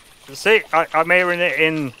 No. See, I'm hearing it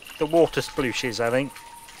in the water splooshes, I think.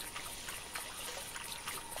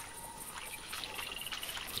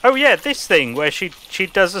 Oh yeah, this thing where she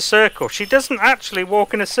does a circle. She doesn't actually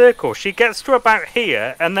walk in a circle. She gets to about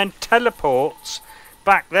here and then teleports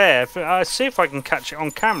back there. I'll see if I can catch it on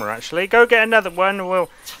camera, actually. Go get another one and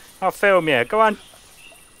I'll film you. Go on.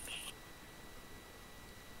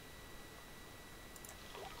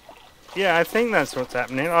 Yeah, I think that's what's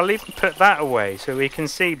happening. I'll even put that away so we can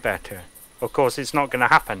see better. Of course, it's not going to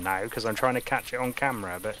happen now because I'm trying to catch it on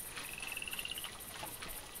camera, but...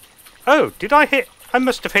 Oh, did I hit... I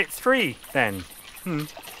must have hit 3 then.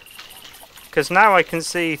 Because now I can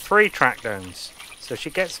see 3 track zones. So she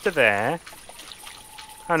gets to there.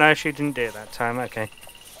 Oh no, she didn't do it that time. Okay.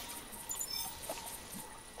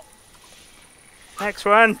 Next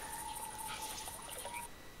one.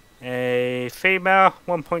 A female,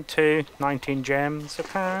 1.2, 19 gems.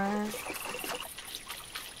 Okay.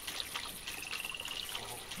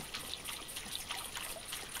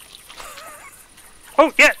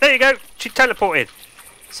 Oh, yeah, there you go. She teleported.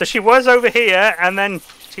 So she was over here, and then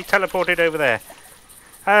she teleported over there.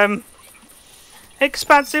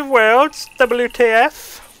 Expansive Worlds,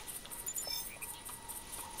 WTF.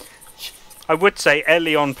 I would say,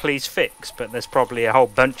 Elion, please fix, but there's probably a whole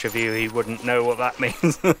bunch of you who wouldn't know what that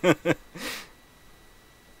means.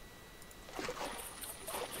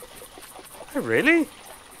 Oh, really?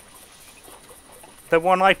 The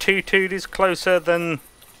one I tutu'd is closer than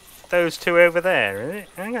those 2 over there, is it?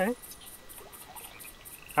 Okay.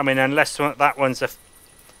 I mean, unless that one's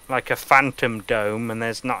like a phantom dome and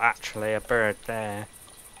there's not actually a bird there.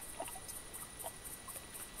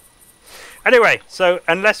 Anyway, so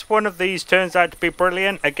unless one of these turns out to be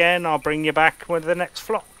brilliant, again, I'll bring you back with the next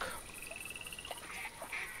flock.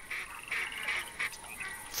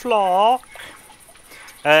 Flock.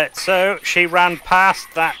 So she ran past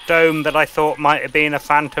that dome that I thought might have been a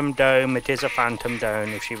phantom dome. It is a phantom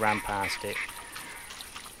dome if she ran past it.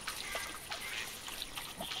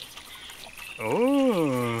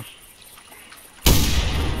 Ooh.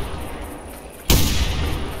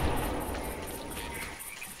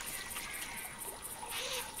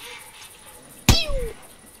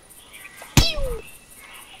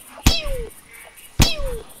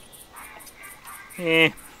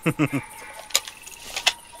 Yeah.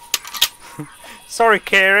 Sorry,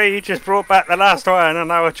 Kira, you just brought back the last one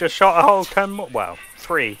and I just shot a whole 10 more. Well,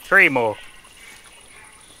 3 more.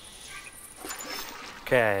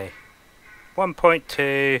 Okay.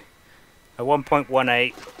 1.2, a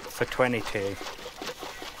 1.18 for 22.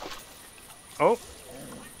 Oh.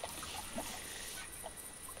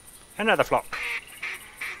 Another flock.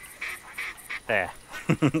 There.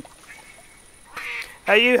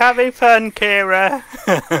 Are you having fun, Kira?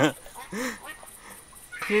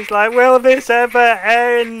 He's like, will this ever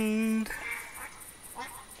end?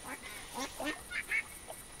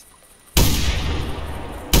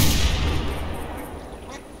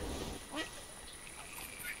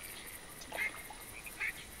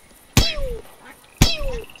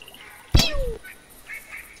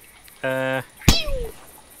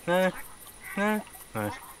 No.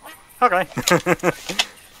 Okay.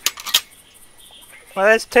 Well,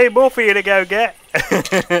 there's 2 more for you to go get.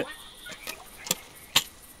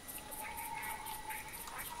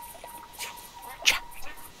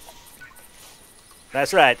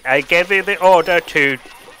 That's right. I gave you the order to...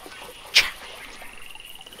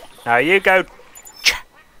 Now you go...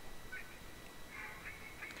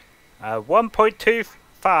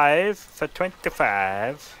 1.25 for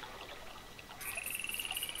 25.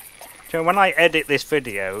 So when I edit this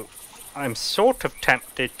video, I'm sort of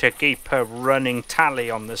tempted to keep a running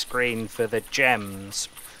tally on the screen for the gems.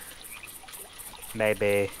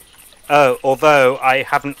 Maybe. Oh, although I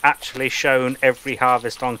haven't actually shown every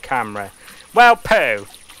harvest on camera. Well, poo!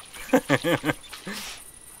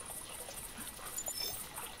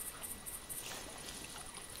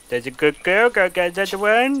 There's a good girl, go get the other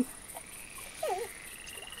one.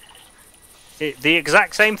 The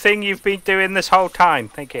exact same thing you've been doing this whole time.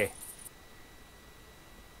 Thank you.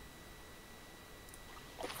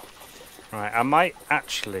 Right, I might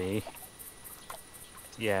actually...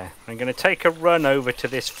 Yeah, I'm going to take a run over to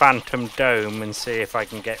this phantom dome and see if I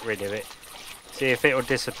can get rid of it. See if it will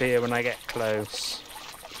disappear when I get close.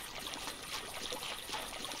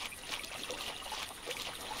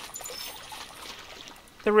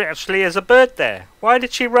 There actually is a bird there. Why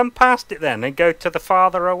did she run past it then and go to the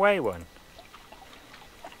farther away one?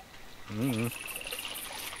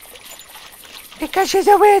 Because she's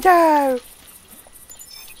a weirdo!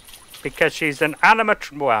 Because she's an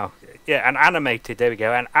well, yeah, an animated, there we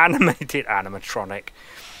go, an animated animatronic.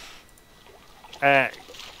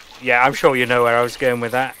 Yeah, I'm sure you know where I was going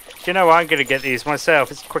with that. Do you know what? I'm going to get these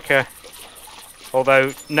myself, it's quicker.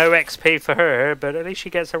 Although, no XP for her, but at least she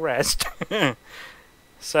gets a rest.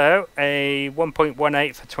 So, a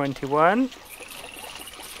 1.18 for 21.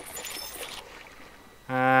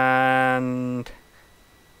 And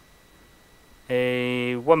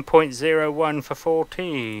a 1.01 for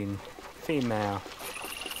 14. Female.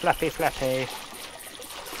 Flappy flappy.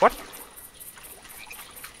 What?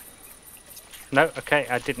 No, okay,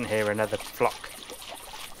 I didn't hear another flock.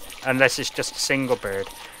 Unless it's just a single bird.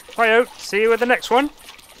 Righto, see you with the next one.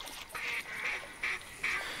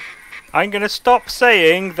 I'm going to stop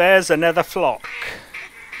saying there's another flock.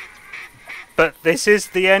 But this is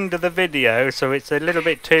the end of the video, so it's a little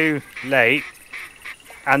bit too late.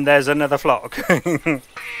 And there's another flock.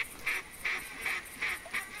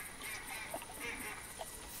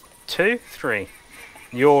 2, 3.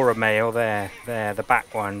 You're a male there. There, the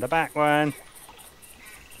back one. The back one.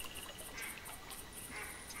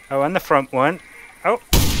 Oh, and the front one. Oh.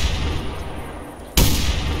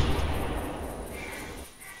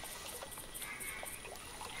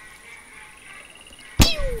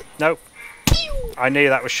 Nope. I knew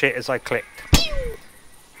that was shit as I clicked.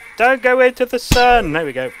 Don't go into the sun! There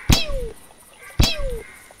we go.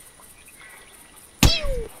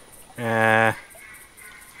 I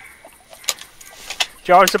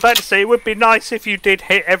was about to say it would be nice if you did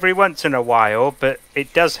hit every once in a while, but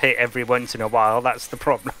it does hit every once in a while, that's the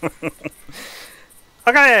problem.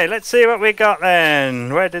 Okay, let's see what we got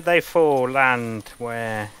then. Where did they fall? Land?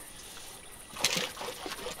 Where?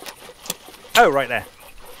 Oh, right there.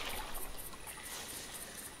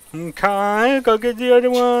 Okay, go get the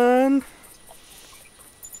other one.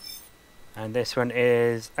 And this one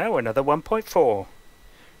is, oh, another 1.4 for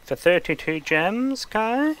 32 gems,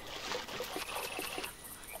 okay.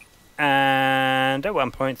 And a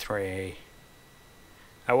 1.3.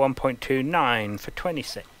 A 1.29 for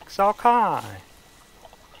 26, okay.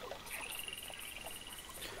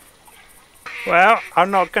 Well,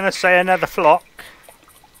 I'm not going to say another flock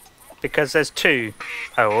because there's 2.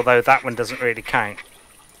 Oh, although that one doesn't really count.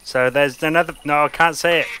 So there's another... No, I can't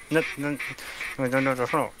say it. No,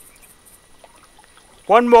 flock.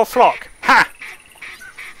 One more flock. Ha!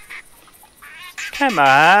 Come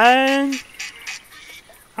on.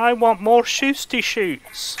 I want more shoosty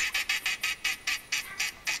shoots.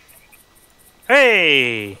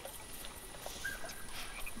 Hey!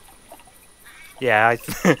 Yeah,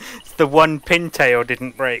 the one pintail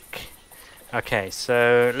didn't break. Okay,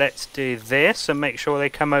 so let's do this and make sure they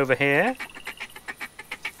come over here.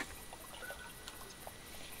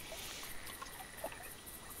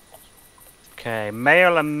 Okay,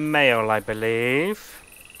 male and male, I believe.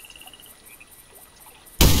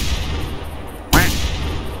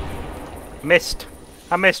 Missed.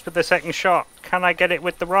 I missed with the second shot. Can I get it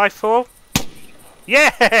with the rifle?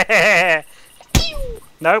 Yeah!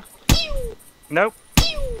 Nope. Nope.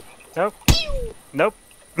 Nope. Nope.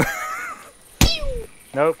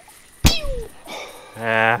 Nope.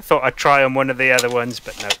 I thought I'd try on one of the other ones,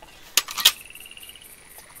 but no.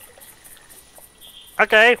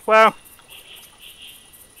 Okay, well.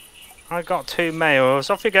 I got 2 males.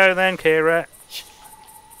 Off you go then, Kira.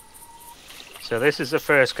 So this is the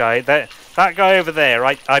first guy. That guy over there,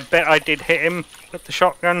 I bet I did hit him with the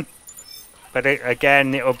shotgun. But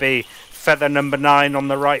again, it'll be feather number 9 on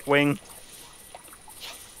the right wing.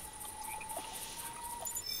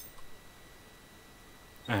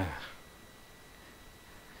 Okay,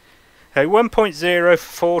 1.0 for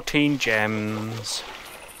 14 gems.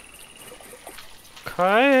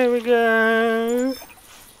 Okay, here we go.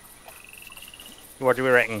 What do we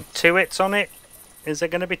reckon? 2 hits on it? Is there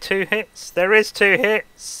going to be 2 hits? There is 2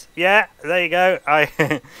 hits. Yeah, there you go.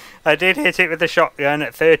 I did hit it with the shotgun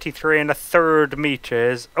at 33 1/3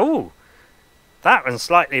 meters. Oh, that one's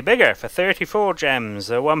slightly bigger for 34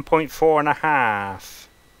 gems. A 1.4.5.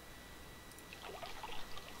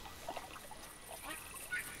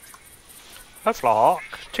 A flock.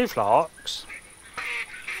 2 flocks.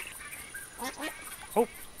 Oh,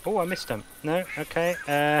 oh, I missed them. No, okay.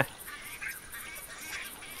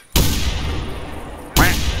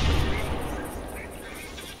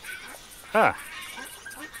 Ah.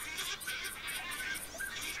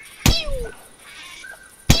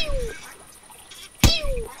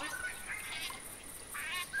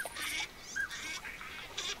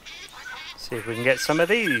 See if we can get some of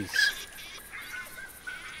these.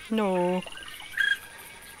 No.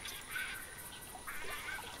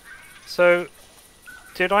 So,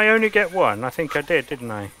 did I only get one? I think I did,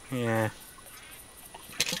 didn't I? Yeah.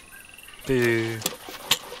 Boo.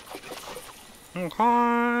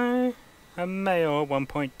 Okay. A male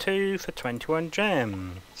 1.2 for 21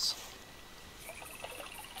 gems.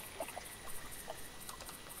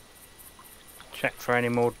 Check for any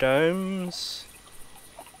more domes.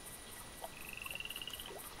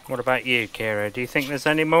 What about you, Kira? Do you think there's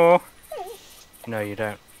any more? No, you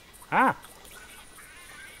don't. Ah!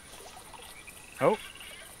 Oh.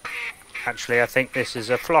 Actually, I think this is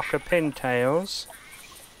a flock of pintails.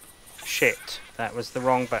 Shit, that was the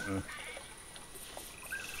wrong button.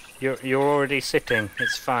 You're already sitting.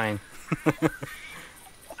 It's fine.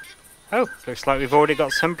 Oh, looks like we've already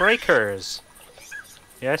got some breakers.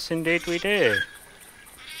 Yes, indeed we do.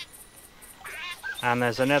 And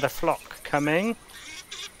there's another flock coming.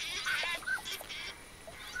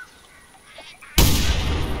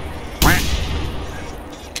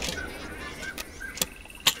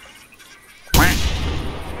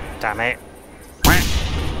 Damn it.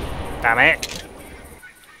 Damn it.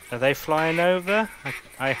 Are they flying over?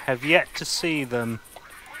 I have yet to see them.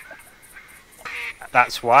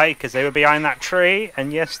 That's why, because they were behind that tree,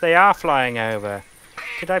 and yes, they are flying over.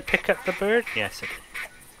 Did I pick up the bird? Yes, I did.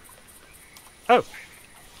 Oh!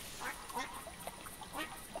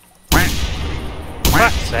 For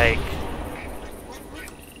fuck's sake.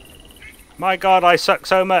 My god, I suck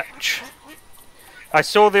so much. I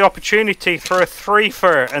saw the opportunity for a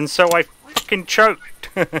 3-fer, and so I fucking choked.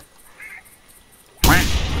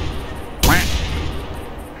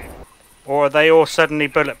 Or are they all suddenly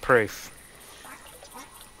bulletproof?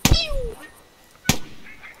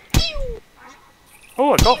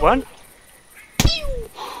 Oh, I got one.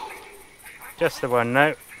 Just the one,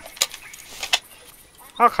 no.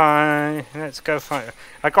 Okay, let's go find it.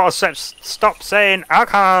 I gotta stop saying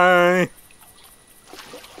okay.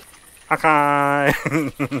 Okay. I'm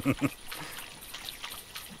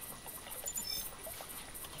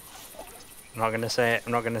not gonna say it.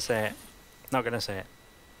 I'm not gonna say it. Not gonna say it.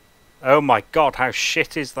 Oh my god, how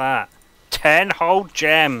shit is that? 10 whole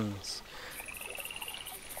gems.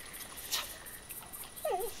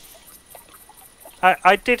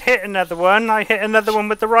 I did hit another one. I hit another one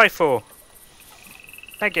with the rifle.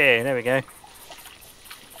 Thank you. There we go.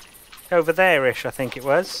 Over there-ish, I think it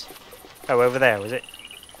was. Oh, over there, was it?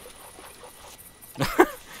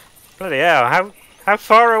 Bloody hell, how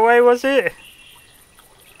far away was it?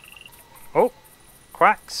 Oh,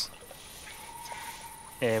 quacks.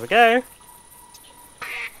 Here we go.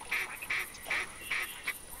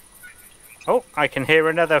 Oh, I can hear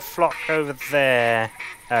another flock over there.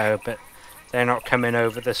 Oh, but they're not coming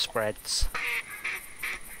over the spreads.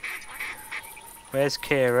 Where's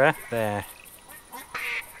Kira? There.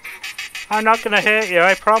 I'm not going to hit you,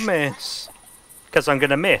 I promise. Because I'm going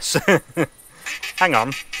to miss. Hang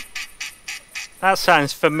on. That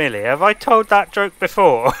sounds familiar. Have I told that joke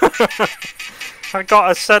before? I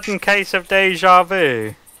got a sudden case of deja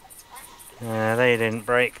vu. They didn't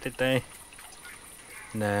break, did they?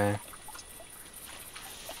 No.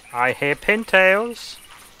 I hear pintails.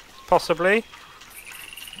 Possibly.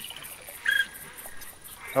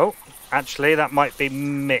 Oh, actually that might be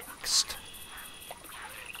mixed.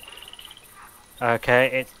 Okay,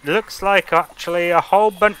 it looks like actually a whole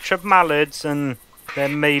bunch of mallards and there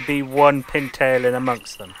may be one pintail in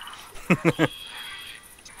amongst them.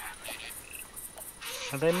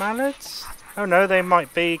 Are they mallards? Oh no, they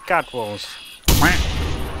might be gadwalls.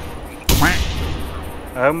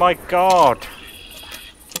 Oh my god.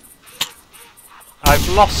 I've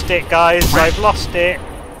lost it, guys. I've lost it.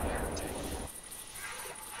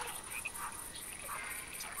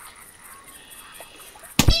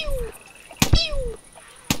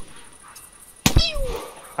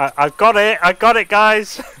 I've got it. I got it,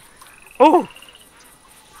 guys. Oh.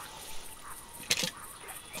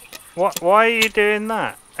 What? Why are you doing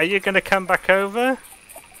that? Are you going to come back over?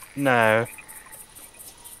 No.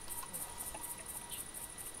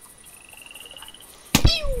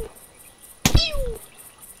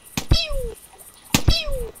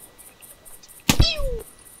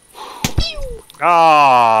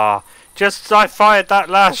 Ah, Just as I fired that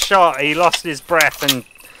last shot, he lost his breath and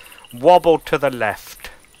wobbled to the left.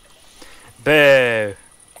 Boo.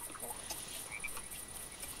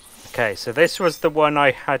 Okay, so this was the one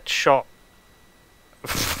I had shot.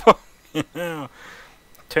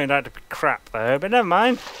 Turned out to be crap though, but never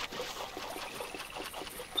mind.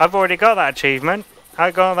 I've already got that achievement.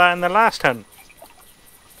 I got that in the last hunt.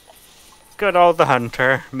 Good old the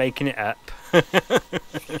hunter, making it up.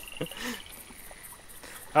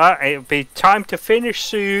 It'll be time to finish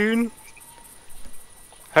soon.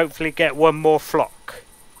 Hopefully get one more flock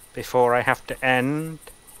before I have to end.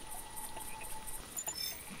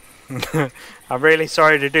 I'm really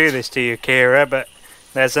sorry to do this to you, Kira, but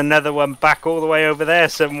there's another one back all the way over there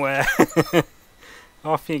somewhere.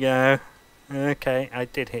 Off you go. Okay, I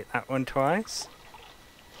did hit that one twice.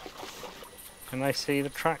 Can I see the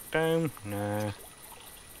track dome? No.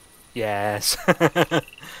 Yes.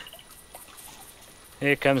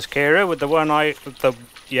 Here comes Kira with the one I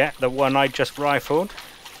just rifled.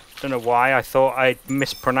 Don't know why I thought I'd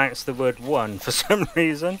mispronounced the word one for some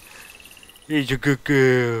reason. He's a good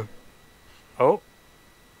girl. Oh.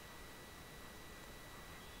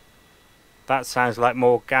 That sounds like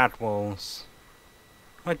more gadwalls.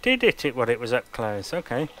 I did hit it when it was up close.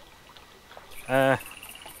 Okay. Are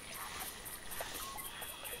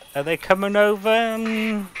they coming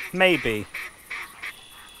over? Maybe.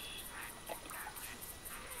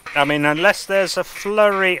 I mean, unless there's a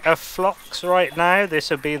flurry of flocks right now, this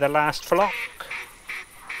will be the last flock.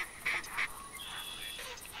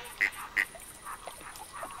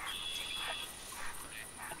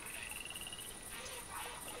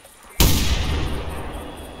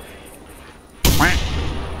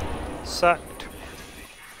 Sucked.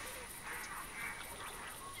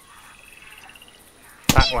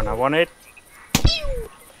 That one I wanted.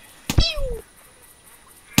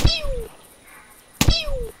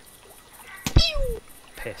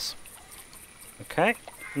 Piss. Okay.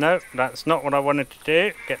 No, that's not what I wanted to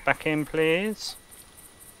do. Get back in, please.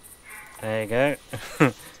 There you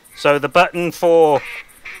go. So the button for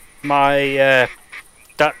my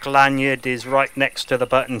duck lanyard is right next to the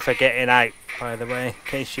button for getting out, by the way, in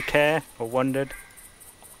case you care or wondered.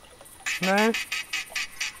 No?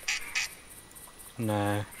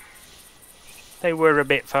 No. They were a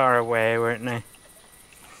bit far away, weren't they?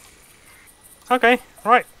 Okay,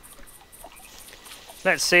 right.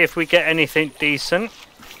 Let's see if we get anything decent.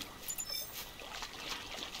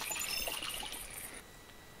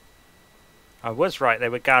 I was right, they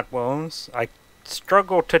were gadwalls. I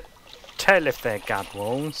struggle to tell if they're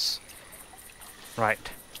gadwalls.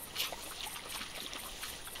 Right.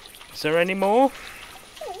 Is there any more?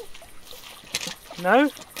 No?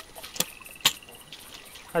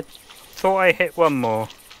 I thought I hit one more.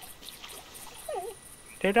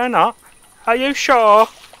 Did I not? Are you sure?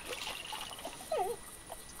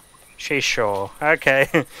 She's sure. Okay.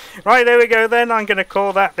 Right, there we go then. I'm going to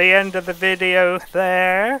call that the end of the video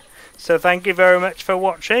there. So thank you very much for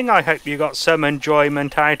watching. I hope you got some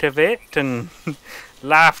enjoyment out of it and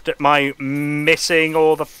laughed at my missing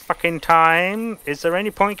all the fucking time. Is there any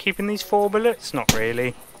point keeping these 4 bullets? Not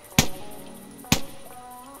really.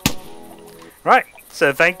 Right,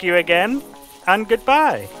 so thank you again and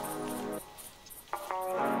goodbye.